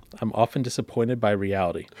bad. I'm often disappointed by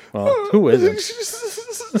reality. Well, who isn't?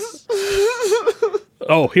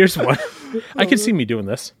 Oh, here's one. I can see me doing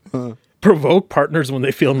this. Provoke partners when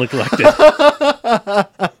they feel neglected.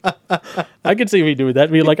 I can see me doing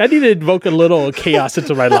that. Be like, I need to invoke a little chaos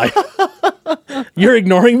into my life. You're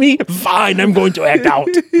ignoring me? Fine, I'm going to act out.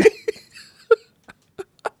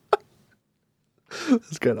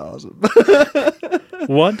 That's kind of awesome.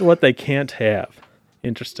 Want what they can't have.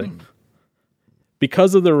 Interesting.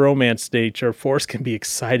 Because of their romance nature, fours can be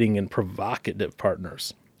exciting and provocative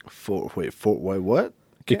partners. Wait, what?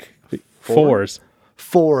 Okay. Fours.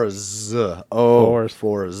 Fours. Oh,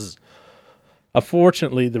 fours.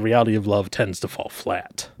 Unfortunately, the reality of love tends to fall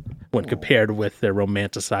flat when compared with their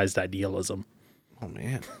romanticized idealism. Oh,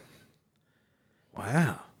 man.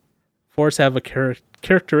 Wow. Fours have a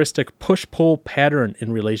characteristic push-pull pattern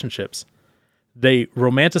in relationships. They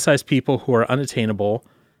romanticize people who are unattainable,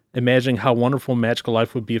 imagining how wonderful magical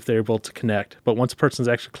life would be if they're able to connect. But once a person is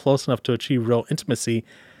actually close enough to achieve real intimacy,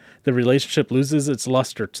 the relationship loses its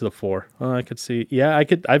luster to the four. Oh, I could see. Yeah,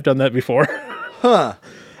 I've done that before. Huh.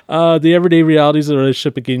 The everyday realities of the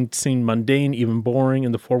relationship begin to seem mundane, even boring,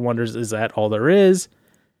 and the four wonders, is that all there is?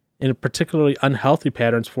 In particularly unhealthy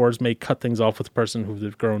patterns, fours may cut things off with a person who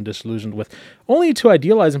they've grown disillusioned with, only to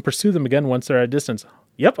idealize and pursue them again once they're at a distance.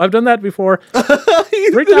 Yep, I've done that before.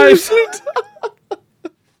 3 times.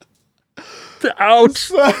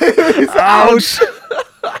 Ouch. Ouch.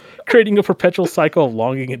 Creating a perpetual cycle of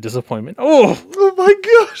longing and disappointment. Oh my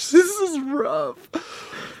gosh, this is rough.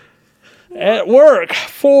 At work,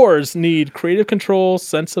 fours need creative control,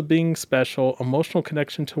 sense of being special, emotional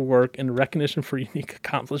connection to work, and recognition for unique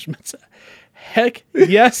accomplishments. Heck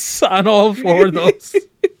yes on all 4 of those.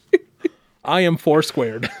 I am 4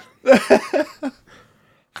 squared.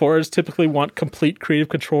 Fours typically want complete creative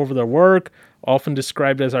control over their work, often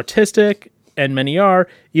described as artistic, and many are.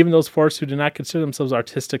 Even those fours who do not consider themselves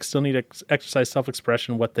artistic still need to exercise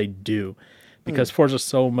self-expression in what they do. Because fours are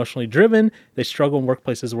so emotionally driven, they struggle in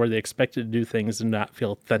workplaces where they expected to do things and not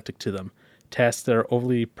feel authentic to them. Tasks that are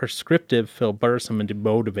overly prescriptive feel burdensome and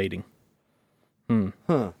demotivating.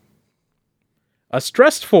 A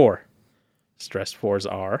stressed four. Stressed fours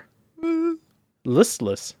are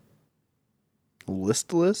listless.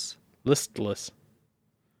 Listless? Listless.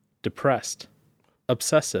 Depressed.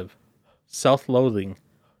 Obsessive. Self-loathing.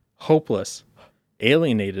 Hopeless.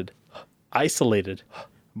 Alienated. Isolated.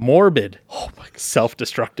 Morbid. Oh my God.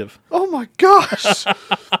 Self-destructive. Oh my gosh.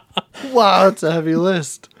 Wow, that's a heavy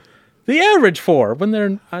list. The average four, when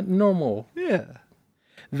they're normal. Yeah.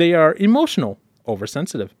 They are emotional,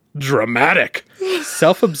 oversensitive, dramatic,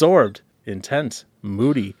 self-absorbed, intense,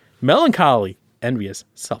 moody, melancholy, envious,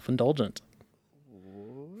 self-indulgent.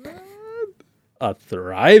 A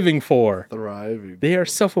thriving four. Thriving. They are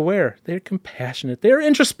self-aware. They are compassionate. They are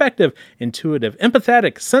introspective, intuitive,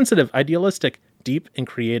 empathetic, sensitive, idealistic, deep, and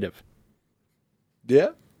creative. Yeah.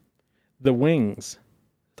 The wings.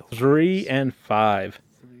 3 and 5.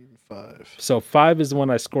 3 and 5. So 5 is the one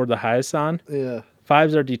I scored the highest on. Yeah.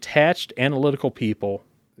 5s are detached, analytical people.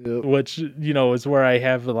 Yep. Which, is where I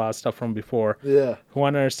have a lot of stuff from before. Yeah. Who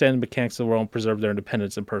want to understand the mechanics of the world and preserve their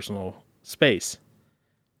independence and personal space.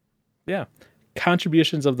 Yeah.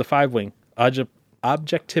 Contributions of the 5-wing.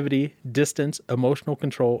 Objectivity, distance, emotional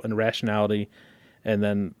control, and rationality. And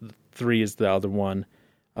then 3 is the other one,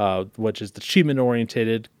 which is the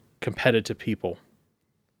achievement-oriented, competitive people.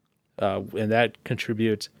 And that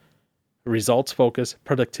contributes results focus,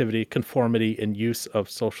 productivity, conformity, and use of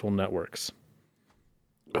social networks.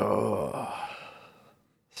 Oh,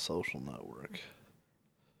 social network.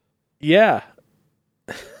 Yeah.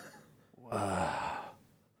 Wow.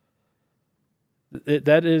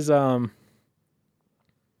 That is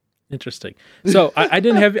interesting. So I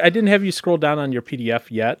didn't have you scroll down on your PDF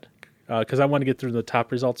yet because I want to get through the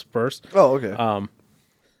top results first. Oh, okay.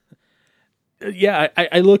 Yeah,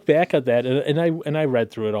 I look back at that and I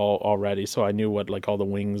read through it all already, so I knew what like all the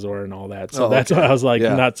wings were and all that. So that's why I was like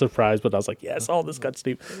not surprised, but I was like, yes, all this got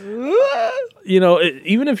steep.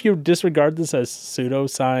 Even if you disregard this as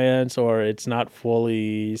pseudoscience or it's not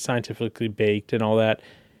fully scientifically baked and all that,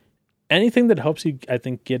 anything that helps you, I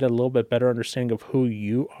think, get a little bit better understanding of who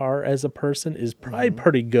you are as a person is probably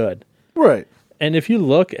pretty good. Right. And if you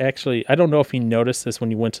look, actually, I don't know if you noticed this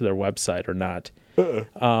when you went to their website or not.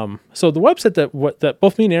 So the website that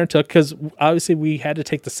both me and Aaron took, because obviously we had to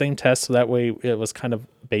take the same test, so that way it was kind of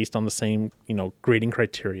based on the same, grading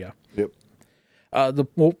criteria. Yep. The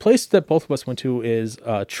place that both of us went to is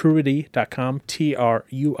Truity.com,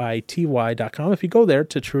 TRUITY.com. If you go there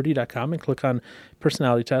to Truity.com and click on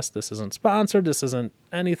personality test, this isn't sponsored. This isn't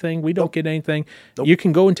anything. We don't get anything. Nope. You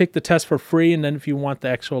can go and take the test for free, and then if you want the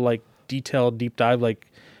actual detailed deep dive, We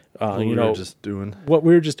were just doing. what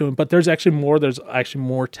we were just doing, but there's actually more. There's actually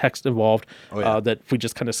more text involved yeah. that we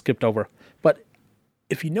just kind of skipped over. But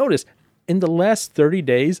if you notice, in the last 30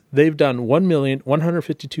 days, they've done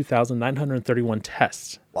 1,152,931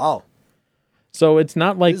 tests. Wow. So it's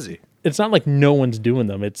not like Busy. it's not like no one's doing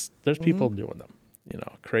them. There's people doing them.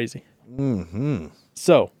 Crazy. Mm-hmm.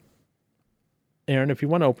 So, Aaron, if you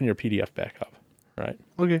want to open your PDF back up, right?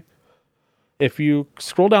 Okay. If you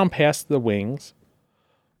scroll down past the wings,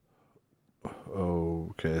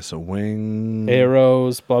 Okay, so wing.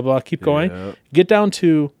 arrows, blah blah, keep going. Yep. Get down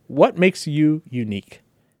to what makes you unique.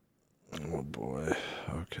 Oh boy.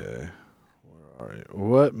 Okay. Where are you?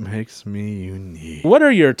 What makes me unique? What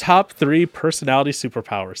are your top 3 personality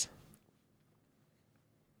superpowers?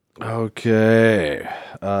 Okay.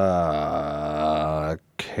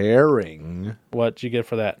 Caring. What'd you get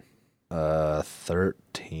for that?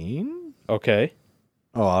 13? Okay.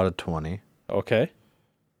 Oh, out of 20. Okay.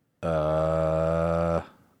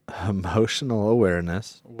 Emotional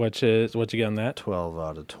awareness. What'd you get on that? 12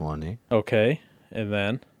 out of 20. Okay. And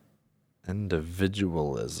then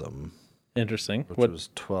Individualism, interesting. which was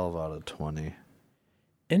 12 out of 20.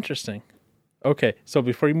 Interesting. Okay. So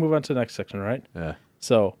before you move on to the next section, right? Yeah.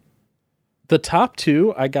 So the top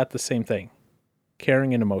 2, I got the same thing.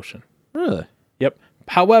 Caring and emotion. Really? Yep.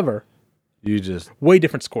 However, You just, way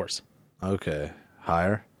different scores. okay.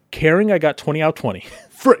 Higher? Caring, I got 20 out of 20.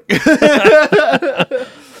 Frick.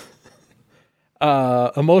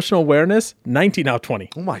 Emotional awareness, 19 out of 20.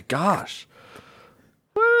 Oh my gosh.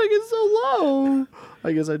 Why did I get so low?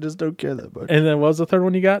 I guess I just don't care that much. And then what was the third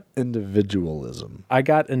one you got? Individualism. I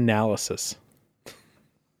got analysis.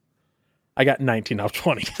 I got 19 out of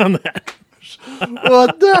 20 on that.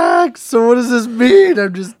 What the heck? So what does this mean?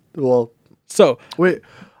 I'm just, So wait.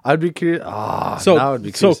 I'd be curious. So- now I'd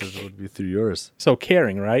be so- curious if it would be through yours.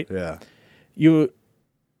 caring, right? Yeah. You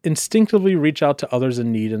instinctively reach out to others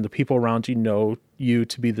in need, and the people around you know you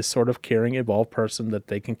to be the sort of caring, evolved person that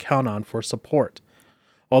they can count on for support.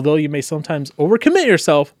 Although you may sometimes overcommit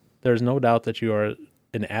yourself, there's no doubt that you are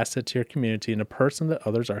an asset to your community and a person that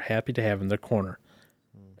others are happy to have in their corner.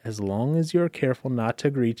 As long as you are careful not to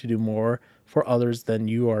agree to do more for others than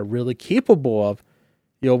you are really capable of,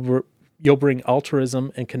 you'll bring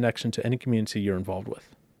altruism and connection to any community you're involved with.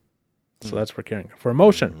 So that's for caring. For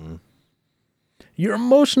emotion, your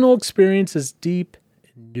emotional experience is deep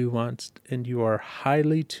and nuanced, and you are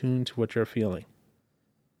highly tuned to what you're feeling.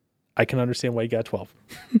 I can understand why you got 12.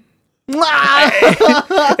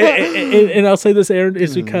 and I'll say this, Aaron,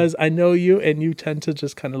 is because I know you, and you tend to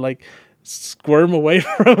just kind of squirm away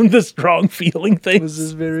from the strong feeling things. This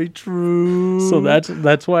is very true. So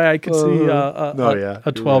that's why I could see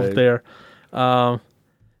a 12 right. there.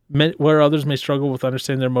 Where others may struggle with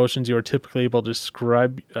understanding their emotions, you are typically able to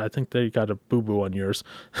describe. I think they got a boo boo on yours.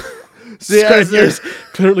 Describe yours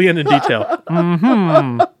clearly and in detail.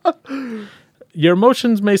 Your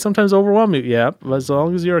emotions may sometimes overwhelm you, yeah, but as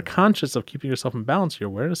long as you are conscious of keeping yourself in balance, your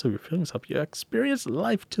awareness of your feelings help you experience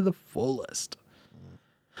life to the fullest.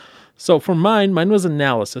 So for mine was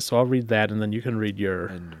analysis. So I'll read that, and then you can read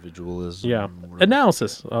your individualism. Yeah,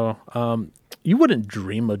 analysis. You wouldn't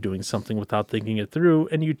dream of doing something without thinking it through,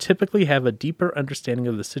 and you typically have a deeper understanding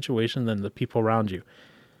of the situation than the people around you,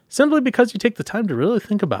 simply because you take the time to really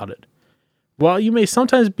think about it. While you may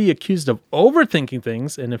sometimes be accused of overthinking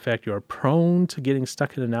things, and in fact you are prone to getting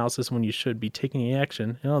stuck in analysis when you should be taking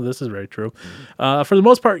action, this is very true. For the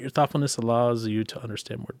most part, your thoughtfulness allows you to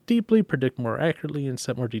understand more deeply, predict more accurately, and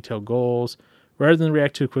set more detailed goals. Rather than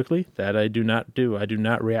react too quickly, that I do not do. I do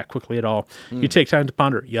not react quickly at all. You take time to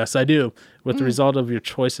ponder. Yes, I do. With the result of your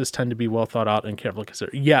choices tend to be well thought out and carefully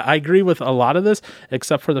considered. Yeah, I agree with a lot of this,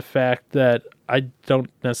 except for the fact that I don't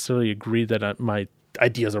necessarily agree that my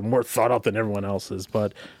ideas are more thought out than everyone else's,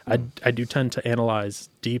 but I do tend to analyze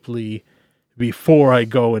deeply before I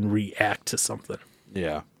go and react to something.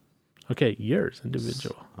 Yeah. Okay, yours,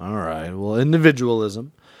 individual. All right. Well,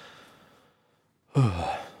 individualism.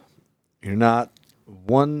 You're not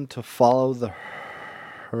one to follow the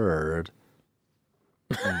herd.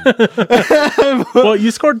 Well,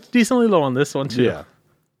 you scored decently low on this one, too. Yeah.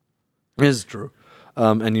 It's true.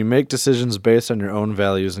 And you make decisions based on your own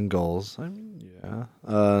values and goals. I mean,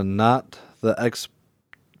 yeah. Not the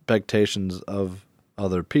expectations of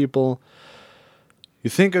other people. You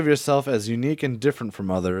think of yourself as unique and different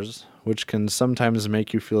from others, which can sometimes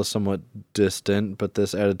make you feel somewhat distant, but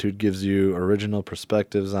this attitude gives you original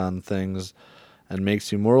perspectives on things and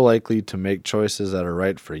makes you more likely to make choices that are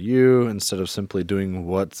right for you instead of simply doing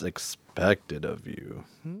what's expected of you.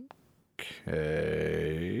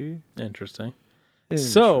 Okay. Interesting.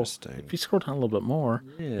 So, if you scroll down a little bit more,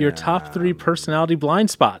 your top 3 personality blind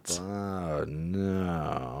spots. Oh,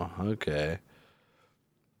 no. Okay.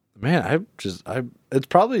 Man, it's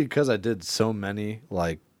probably because I did so many,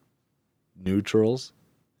 like, neutrals.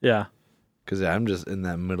 Yeah. Because I'm just in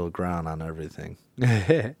that middle ground on everything.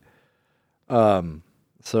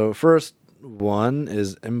 So first one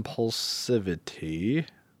is impulsivity,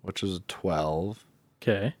 which is a 12.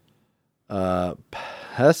 Okay.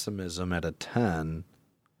 Pessimism at a 10.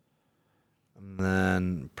 And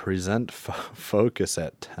then focus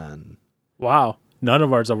at 10. Wow. None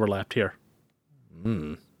of ours overlapped here.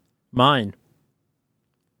 Mine.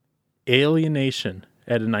 Alienation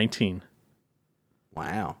at a 19.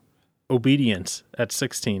 Wow. Obedience at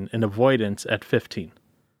 16. And avoidance at 15.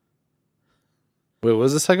 Wait, what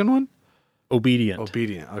was the second one? Obedient.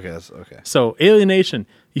 Okay, that's okay. So, alienation.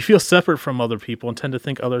 You feel separate from other people and tend to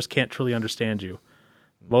think others can't truly understand you.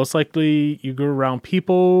 Most likely, you grew around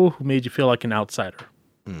people who made you feel like an outsider.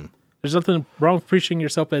 There's nothing wrong with appreciating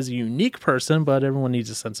yourself as a unique person, but everyone needs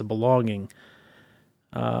a sense of belonging.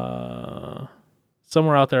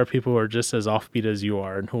 Somewhere out there are people who are just as offbeat as you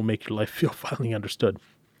are and who will make your life feel finally understood.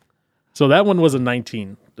 So that one was a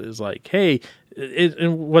 19. It's like, hey,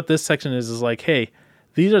 and what this section is like, hey,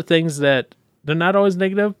 these are things that they're not always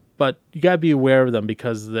negative, but you got to be aware of them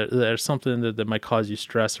because there's something that might cause you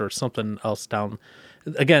stress or something else down.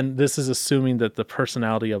 Again, this is assuming that the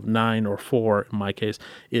personality of 9 or 4, in my case,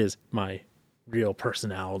 is my real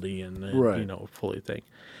personality and right. Fully think.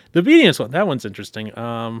 The obedience one, that one's interesting.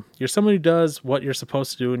 You're someone who does what you're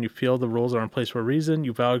supposed to do and you feel the rules are in place for a reason.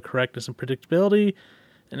 You value correctness and predictability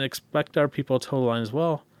and expect our people to align as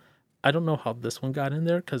well. I don't know how this one got in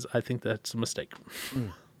there because I think that's a mistake.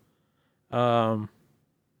 While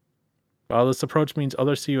this approach means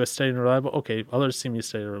others see you as steady and reliable, okay, others see me as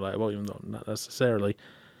steady and reliable, even though not necessarily. It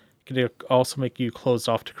can also make you closed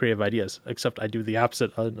off to creative ideas, except I do the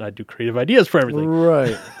opposite. I do creative ideas for everything.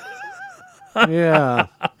 Right. Yeah.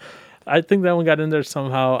 I think that one got in there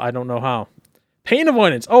somehow. I don't know how. Pain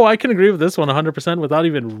avoidance. Oh, I can agree with this one 100% without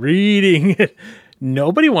even reading it.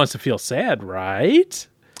 Nobody wants to feel sad, right?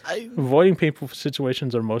 Avoiding painful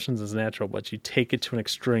situations or emotions is natural, but you take it to an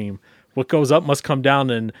extreme. What goes up must come down,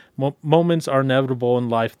 and moments are inevitable in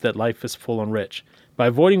life that life is full and rich. By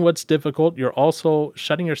avoiding what's difficult, you're also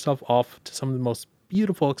shutting yourself off to some of the most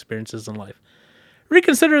beautiful experiences in life.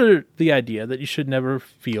 Reconsider the idea that you should never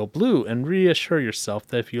feel blue, and reassure yourself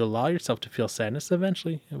that if you allow yourself to feel sadness,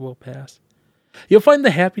 eventually it will pass. You'll find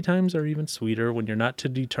the happy times are even sweeter when you're not too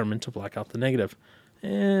determined to block out the negative.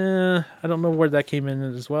 I don't know where that came in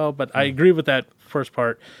as well, but I agree with that first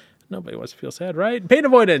part. Nobody wants to feel sad, right? Pain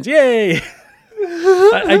avoidance, yay!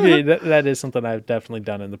 I agree. That is something I've definitely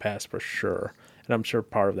done in the past for sure. And I'm sure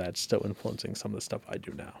part of that's still influencing some of the stuff I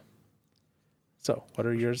do now. So, what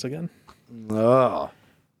are yours again?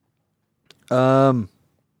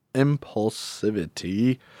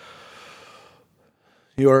 Impulsivity.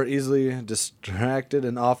 You are easily distracted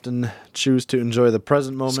and often choose to enjoy the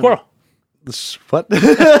present moment. Squirrel. What?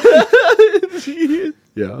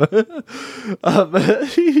 Yeah.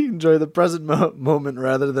 Enjoy the present moment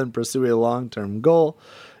rather than pursue a long-term goal.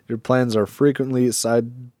 Your plans are frequently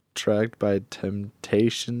sidetracked by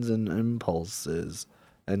temptations and impulses,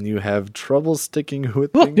 and you have trouble sticking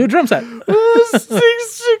with Look, new drum set.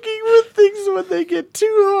 Sticking with things when they get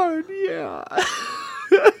too hard. Yeah.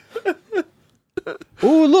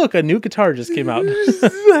 Oh, look, a new guitar just came out.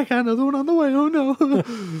 I got another one on the way. Oh, no.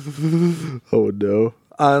 Oh, no.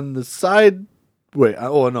 On the side... Wait,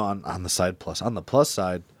 on the side plus. On the plus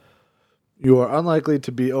side, you are unlikely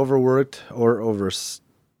to be overworked or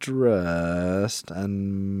overstressed,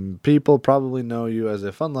 and people probably know you as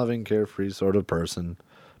a fun-loving, carefree sort of person,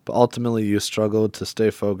 but ultimately you struggle to stay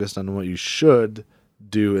focused on what you should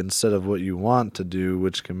do instead of what you want to do,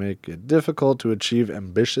 which can make it difficult to achieve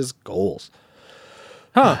ambitious goals.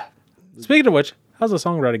 Huh. Speaking of which, how's the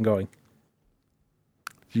songwriting going?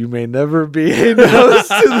 You may never be a nose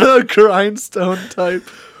to the grindstone type,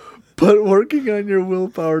 but working on your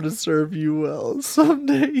willpower to serve you well.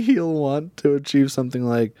 Someday you'll want to achieve something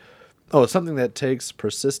that takes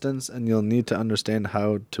persistence, and you'll need to understand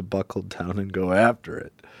how to buckle down and go after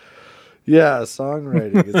it. Yeah,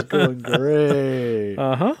 songwriting is going great.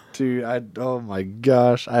 Uh-huh. Dude, oh my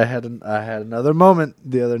gosh, I had another moment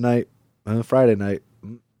the other night, Friday night.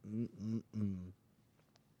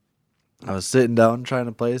 I was sitting down trying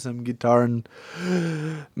to play some guitar and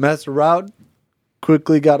mess around.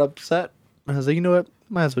 Quickly got upset. I was like, you know what?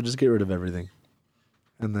 Might as well just get rid of everything.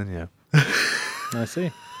 And then, yeah. I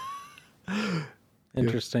see.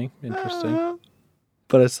 Interesting.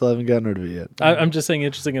 But I still haven't gotten rid of it yet. I'm just saying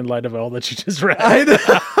interesting in light of all that you just read. I know.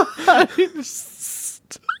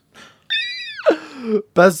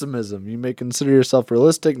 Pessimism. You may consider yourself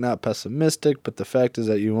realistic, not pessimistic, but the fact is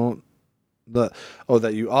that you won't.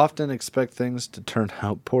 That you often expect things to turn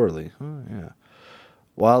out poorly. Oh, yeah.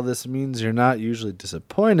 While this means you're not usually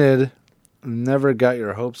disappointed, you never got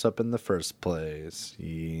your hopes up in the first place.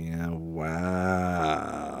 Yeah,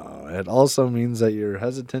 wow. It also means that you're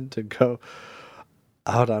hesitant to go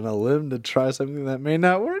out on a limb to try something that may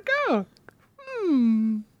not work out.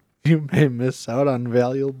 You may miss out on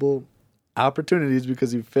valuable opportunities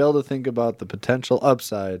because you fail to think about the potential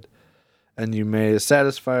upside, and you may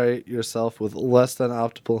satisfy yourself with less than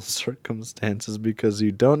optimal circumstances because you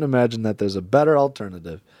don't imagine that there's a better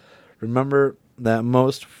alternative. Remember that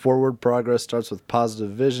most forward progress starts with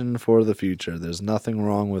positive vision for the future. There's nothing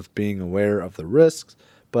wrong with being aware of the risks,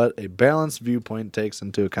 but a balanced viewpoint takes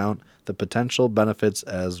into account the potential benefits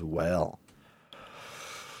as well.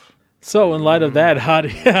 So, in light of that, how do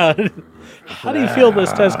you feel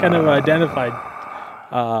this test kind of identified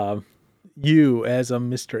you as a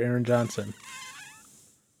Mr. Aaron Johnson?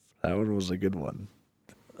 That one was a good one.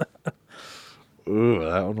 Ooh,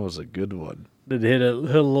 that one was a good one. Did it hit a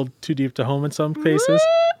little too deep to home in some cases?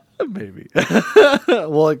 Maybe.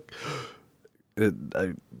 Well,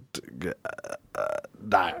 I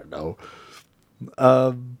don't know.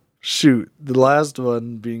 Shoot, the last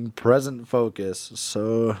one being present focus.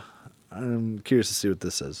 So I'm curious to see what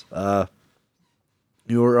this is.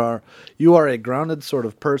 You are a grounded sort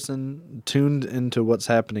of person, tuned into what's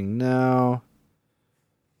happening now.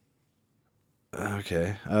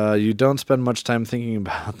 Okay. You don't spend much time thinking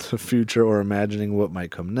about the future or imagining what might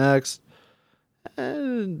come next.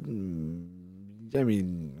 Okay.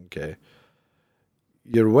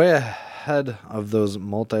 You're way ahead of those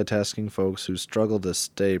multitasking folks who struggle to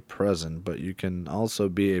stay present, but you can also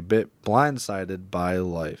be a bit blindsided by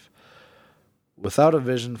life. Without a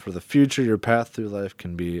vision for the future, your path through life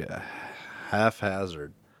can be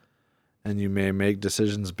haphazard, and you may make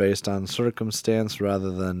decisions based on circumstance rather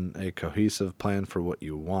than a cohesive plan for what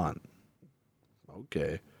you want.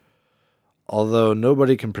 Okay. Although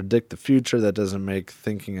nobody can predict the future, that doesn't make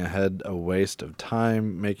thinking ahead a waste of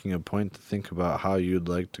time. Making a point to think about how you'd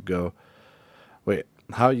like your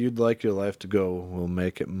life to go will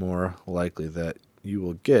make it more likely that you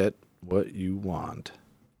will get what you want.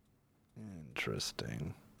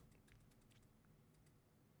 Interesting.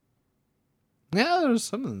 Yeah, there's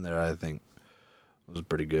something there I think was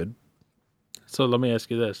pretty good. So let me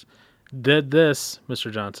ask you this. Did this,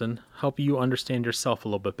 Mr. Johnson, help you understand yourself a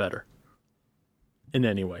little bit better? In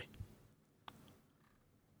any way?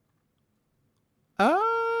 I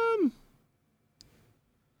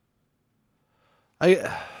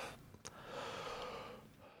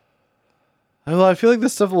feel like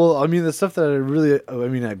this stuff the stuff that I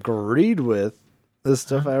agreed with, this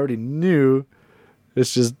stuff I already knew.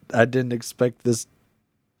 It's just I didn't expect this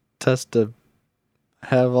test to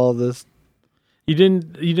have all this. You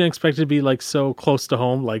didn't expect it to be like so close to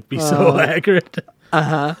home, like be so accurate.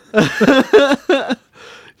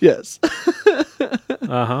 Yes.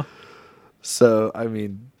 So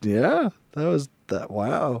yeah, that was that.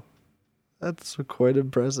 Wow, that's quite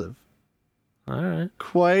impressive. All right,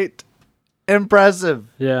 quite impressive.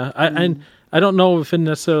 Yeah, I don't know if it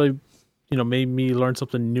necessarily, made me learn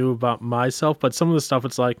something new about myself, but some of the stuff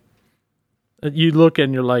it's like you look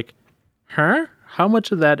and you're like, huh? How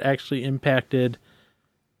much of that actually impacted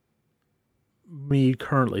me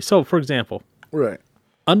currently? So, for example, right.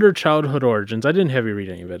 Under Childhood Origins, I didn't have you read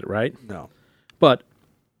any of it, right? No. But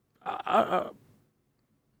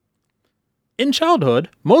in childhood,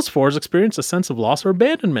 most fours experience a sense of loss or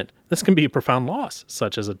abandonment. This can be a profound loss,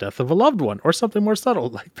 such as a death of a loved one, or something more subtle,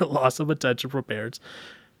 like the loss of attention from parents.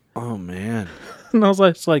 Oh, man. And I was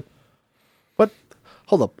like, it's like, what?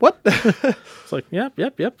 Hold up, what? It's like, yep,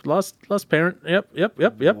 lost parent, yep.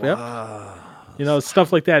 Wow.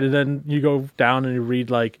 Stuff like that. And then you go down and you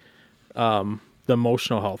read like the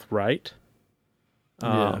emotional health, right?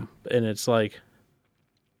 And it's like,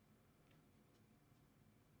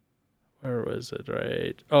 where was it,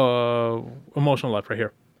 right? Emotional life right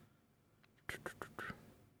here.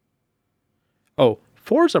 Oh,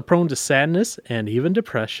 fours are prone to sadness and even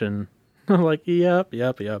depression. I'm like, yep.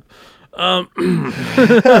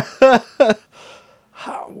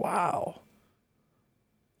 Wow.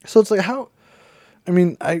 So it's like how? I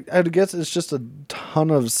mean, I'd guess it's just a ton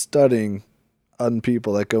of studying on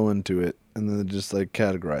people that go into it, and then they just like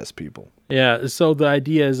categorize people. Yeah. So the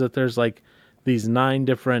idea is that there's like these 9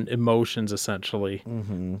 different emotions essentially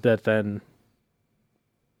that then,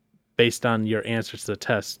 based on your answers to the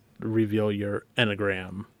test, reveal your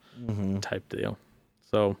Enneagram type deal.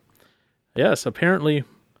 So, yes, apparently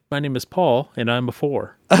my name is Paul, and I'm a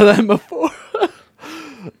 4. And I'm a 4.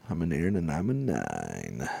 I'm an Aaron, and I'm a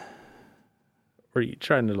 9. Were you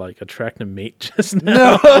trying to like attract a mate just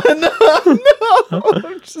now? No.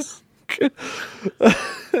 I'm just. What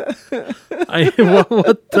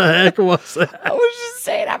the heck was that? I was just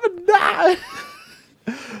saying I'm a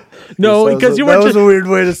 9. No, because you weren't. That was a weird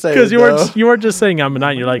way to say it. Because you weren't just saying I'm a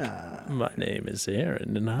 9. You're like, my name is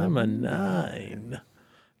Aaron, and I'm a 9.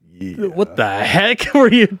 Yeah. What the heck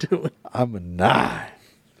were you doing? I'm a 9.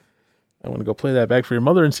 I want to go play that back for your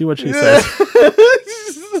mother and see what she says.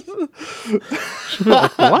 She'll be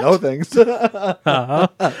like, what? No thanks.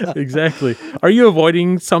 Exactly. Are you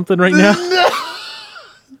avoiding something right now?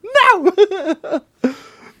 No.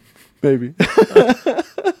 Maybe.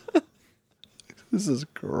 This is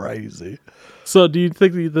crazy. So, do you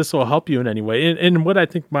think this will help you in any way? And what I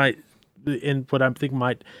think might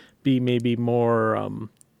be maybe more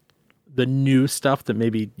the new stuff that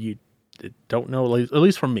maybe you don't know, at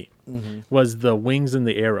least from me, was the wings and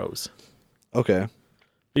the arrows. Okay.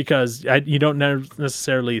 Because you don't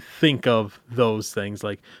necessarily think of those things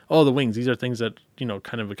like, oh, the wings, these are things that,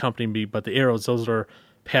 kind of accompany me, but the arrows, those are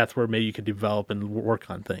paths where maybe you could develop and work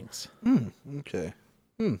on things. Okay.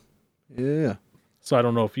 Yeah. So I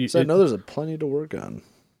don't know if you... So I know there's plenty to work on.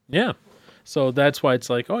 Yeah. So that's why it's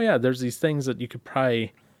like, oh yeah, there's these things that you could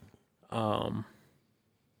probably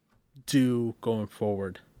do going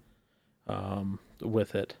forward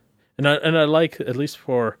with it. And I like, at least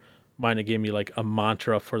for mine, it gave me like a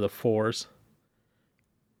mantra for the 4s,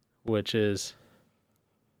 which is,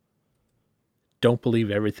 don't believe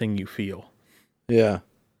everything you feel. Yeah.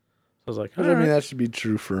 I was like, I mean, that should be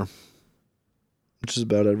true for just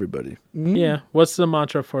about everybody. Yeah. What's the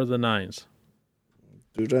mantra for the 9s?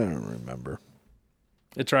 Dude, I don't remember.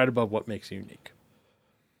 It's right above what makes you unique.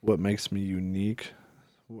 What makes me unique?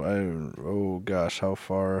 Oh gosh, how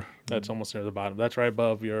far? That's almost near the bottom. That's right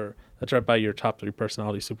above that's right by your top 3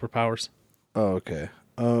 personality superpowers. Oh, okay.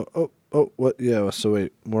 What? Yeah. So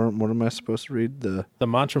wait, what am I supposed to read? The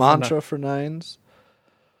mantra for 9s.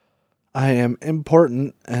 I am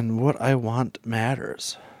important, and what I want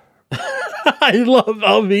matters. I love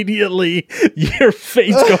how immediately your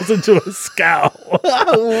face goes into a scowl.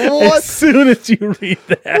 What? As soon as you read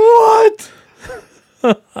that. What?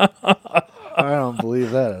 I don't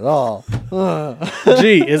believe that at all.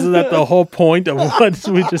 Gee, isn't that the whole point of what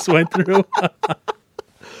we just went through?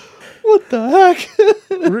 What the heck?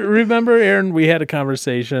 Remember, Aaron, we had a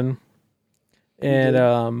conversation,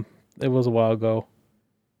 and it was a while ago.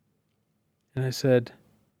 And I said,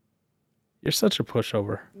 you're such a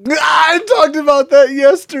pushover. I talked about that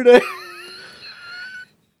yesterday.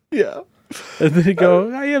 Yeah. And then you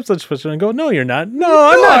go, I am such a pushover. And I go, no, you're not. No,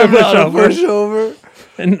 I'm not a pushover.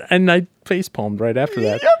 And I face palmed right after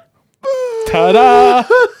that. Yep. Ta-da!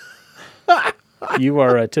 You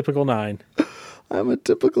are a typical 9. I'm a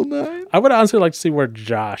typical 9. I would honestly like to see where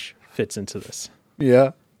Josh fits into this.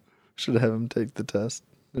 Yeah. Should have him take the test.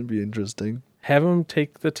 It'd be interesting. Have him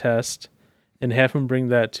take the test and have him bring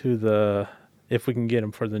that to if we can get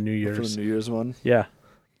him for the New Year's. For the New Year's one? Yeah.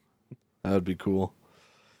 That would be cool.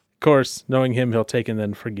 Of course, knowing him, he'll take and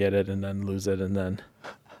then forget it and then lose it and then...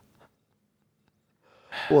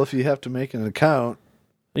 Well, if you have to make an account...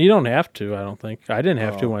 You don't have to, I don't think. I didn't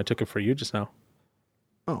have to when I took it for you just now.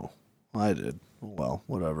 Oh, I did. Well,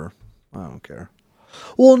 whatever. I don't care.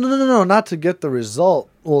 Well, no, not to get the result.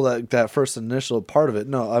 Well, that first initial part of it.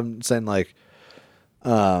 No, I'm saying like,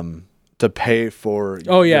 to pay for.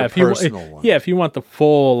 Your personal one. Yeah, if you want the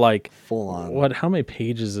full full on. How many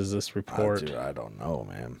pages is this report? Dude, I don't know,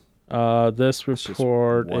 man. This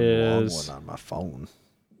report is long one on my phone.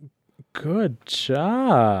 Good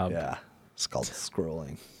job. Yeah, it's called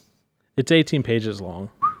scrolling. It's 18 pages long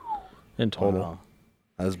in total. Wow.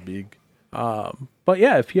 That's big. But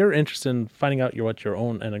yeah, if you're interested in finding out what your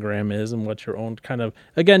own Enneagram is and what your own kind of,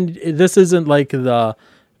 again, this isn't like the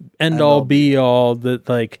end all be all that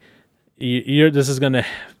like this is going to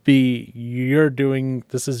be,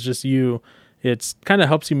 this is just you It's kind of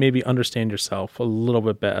helps you maybe understand yourself a little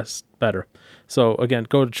bit better. So again,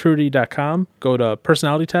 go to truity.com, go to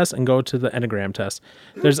personality test, and go to the Enneagram test.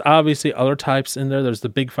 There's obviously other types in there. There's the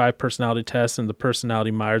Big 5 personality test and the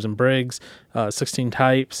personality Myers-Briggs, 16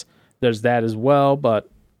 types. There's that as well. But,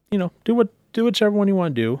 do whichever one you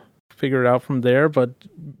want to do. Figure it out from there. But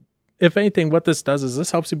if anything, what this does is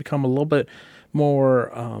this helps you become a little bit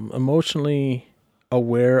more emotionally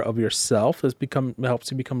aware of yourself. Helps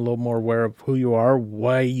you become a little more aware of who you are,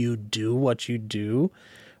 why you do what you do,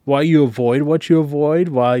 why you avoid what you avoid,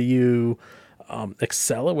 why you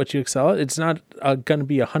excel at what you excel at. It's not going to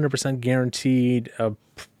be 100% guaranteed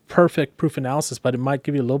perfect proof analysis, but it might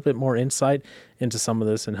give you a little bit more insight into some of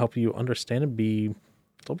this and help you understand and be a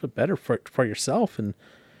little bit better for yourself and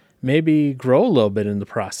maybe grow a little bit in the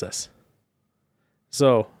process.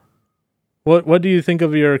 So what do you think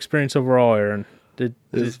of your experience overall, Aaron?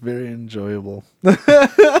 It's very enjoyable. But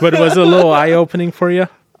was it a little eye-opening for you?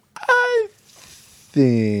 I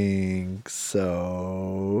think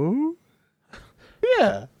so.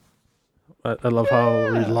 Yeah. I love how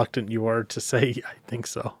reluctant you are to say, I think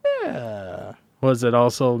so. Yeah. Was it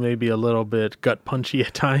also maybe a little bit gut-punchy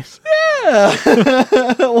at times? Yeah.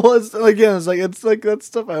 Well, it's like that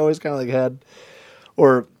stuff I always kind of had,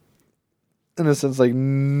 or in a sense, like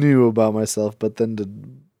knew about myself, but then to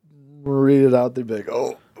read it out, they'd be like,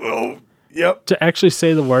 oh, yep. To actually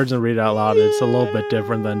say the words and read it out loud, it's a little bit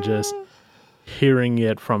different than just hearing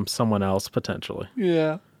it from someone else, potentially.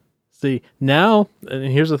 Yeah. See, now,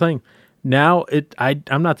 and here's the thing. Now,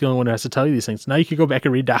 I'm not the only one who has to tell you these things. Now you can go back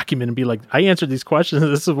and read document and be like, I answered these questions,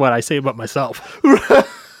 and this is what I say about myself.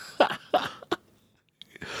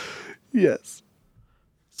 Yes.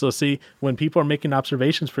 So see, when people are making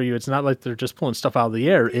observations for you, it's not like they're just pulling stuff out of the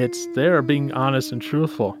air. They're being honest and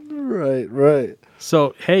truthful. Right.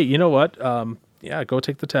 So, hey, you know what? Go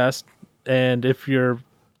take the test. And if you're,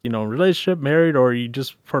 in a relationship, married, or you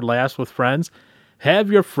just for laughs with friends,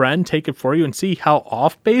 have your friend take it for you and see how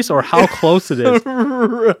off base or how close it is.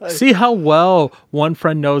 Right. See how well one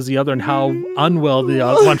friend knows the other and how unwell the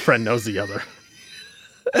one friend knows the other.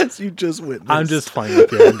 As you just witnessed. I'm just fine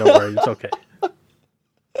with you. Don't worry. It's okay.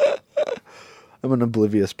 I'm an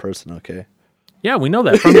oblivious person, okay? Yeah, we know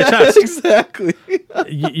that from your test. Exactly.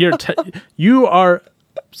 You are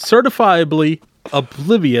certifiably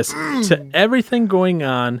oblivious to everything going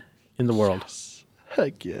on in the world.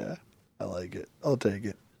 Heck yeah. I like it. I'll take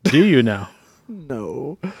it. Do you now?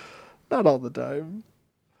 No, not all the time.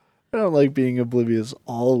 I don't like being oblivious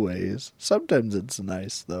always. Sometimes it's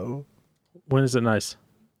nice, though. When is it nice?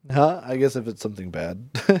 Huh? I guess if it's something bad.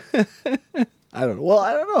 I don't know. Well,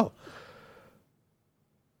 I don't know.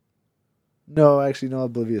 No, actually, no,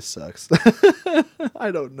 oblivious sucks.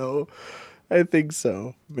 I don't know. I think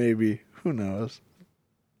so. Maybe. Who knows?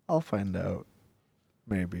 I'll find out.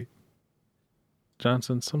 Maybe.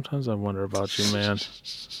 Johnson, sometimes I wonder about you, man.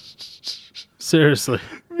 Seriously.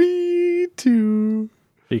 Me too.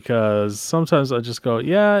 Because sometimes I just go,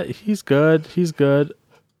 yeah, he's good. He's good.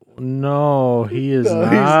 No, he is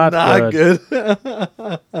not good.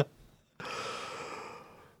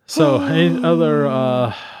 So, any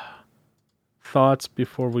other thoughts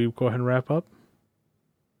before we go ahead and wrap up?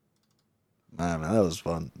 Nah, man, that was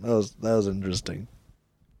fun. That was interesting.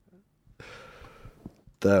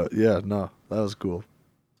 That was cool.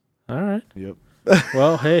 All right. Yep.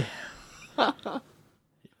 Well, hey,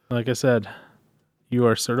 like I said, you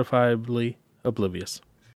are certifiably oblivious.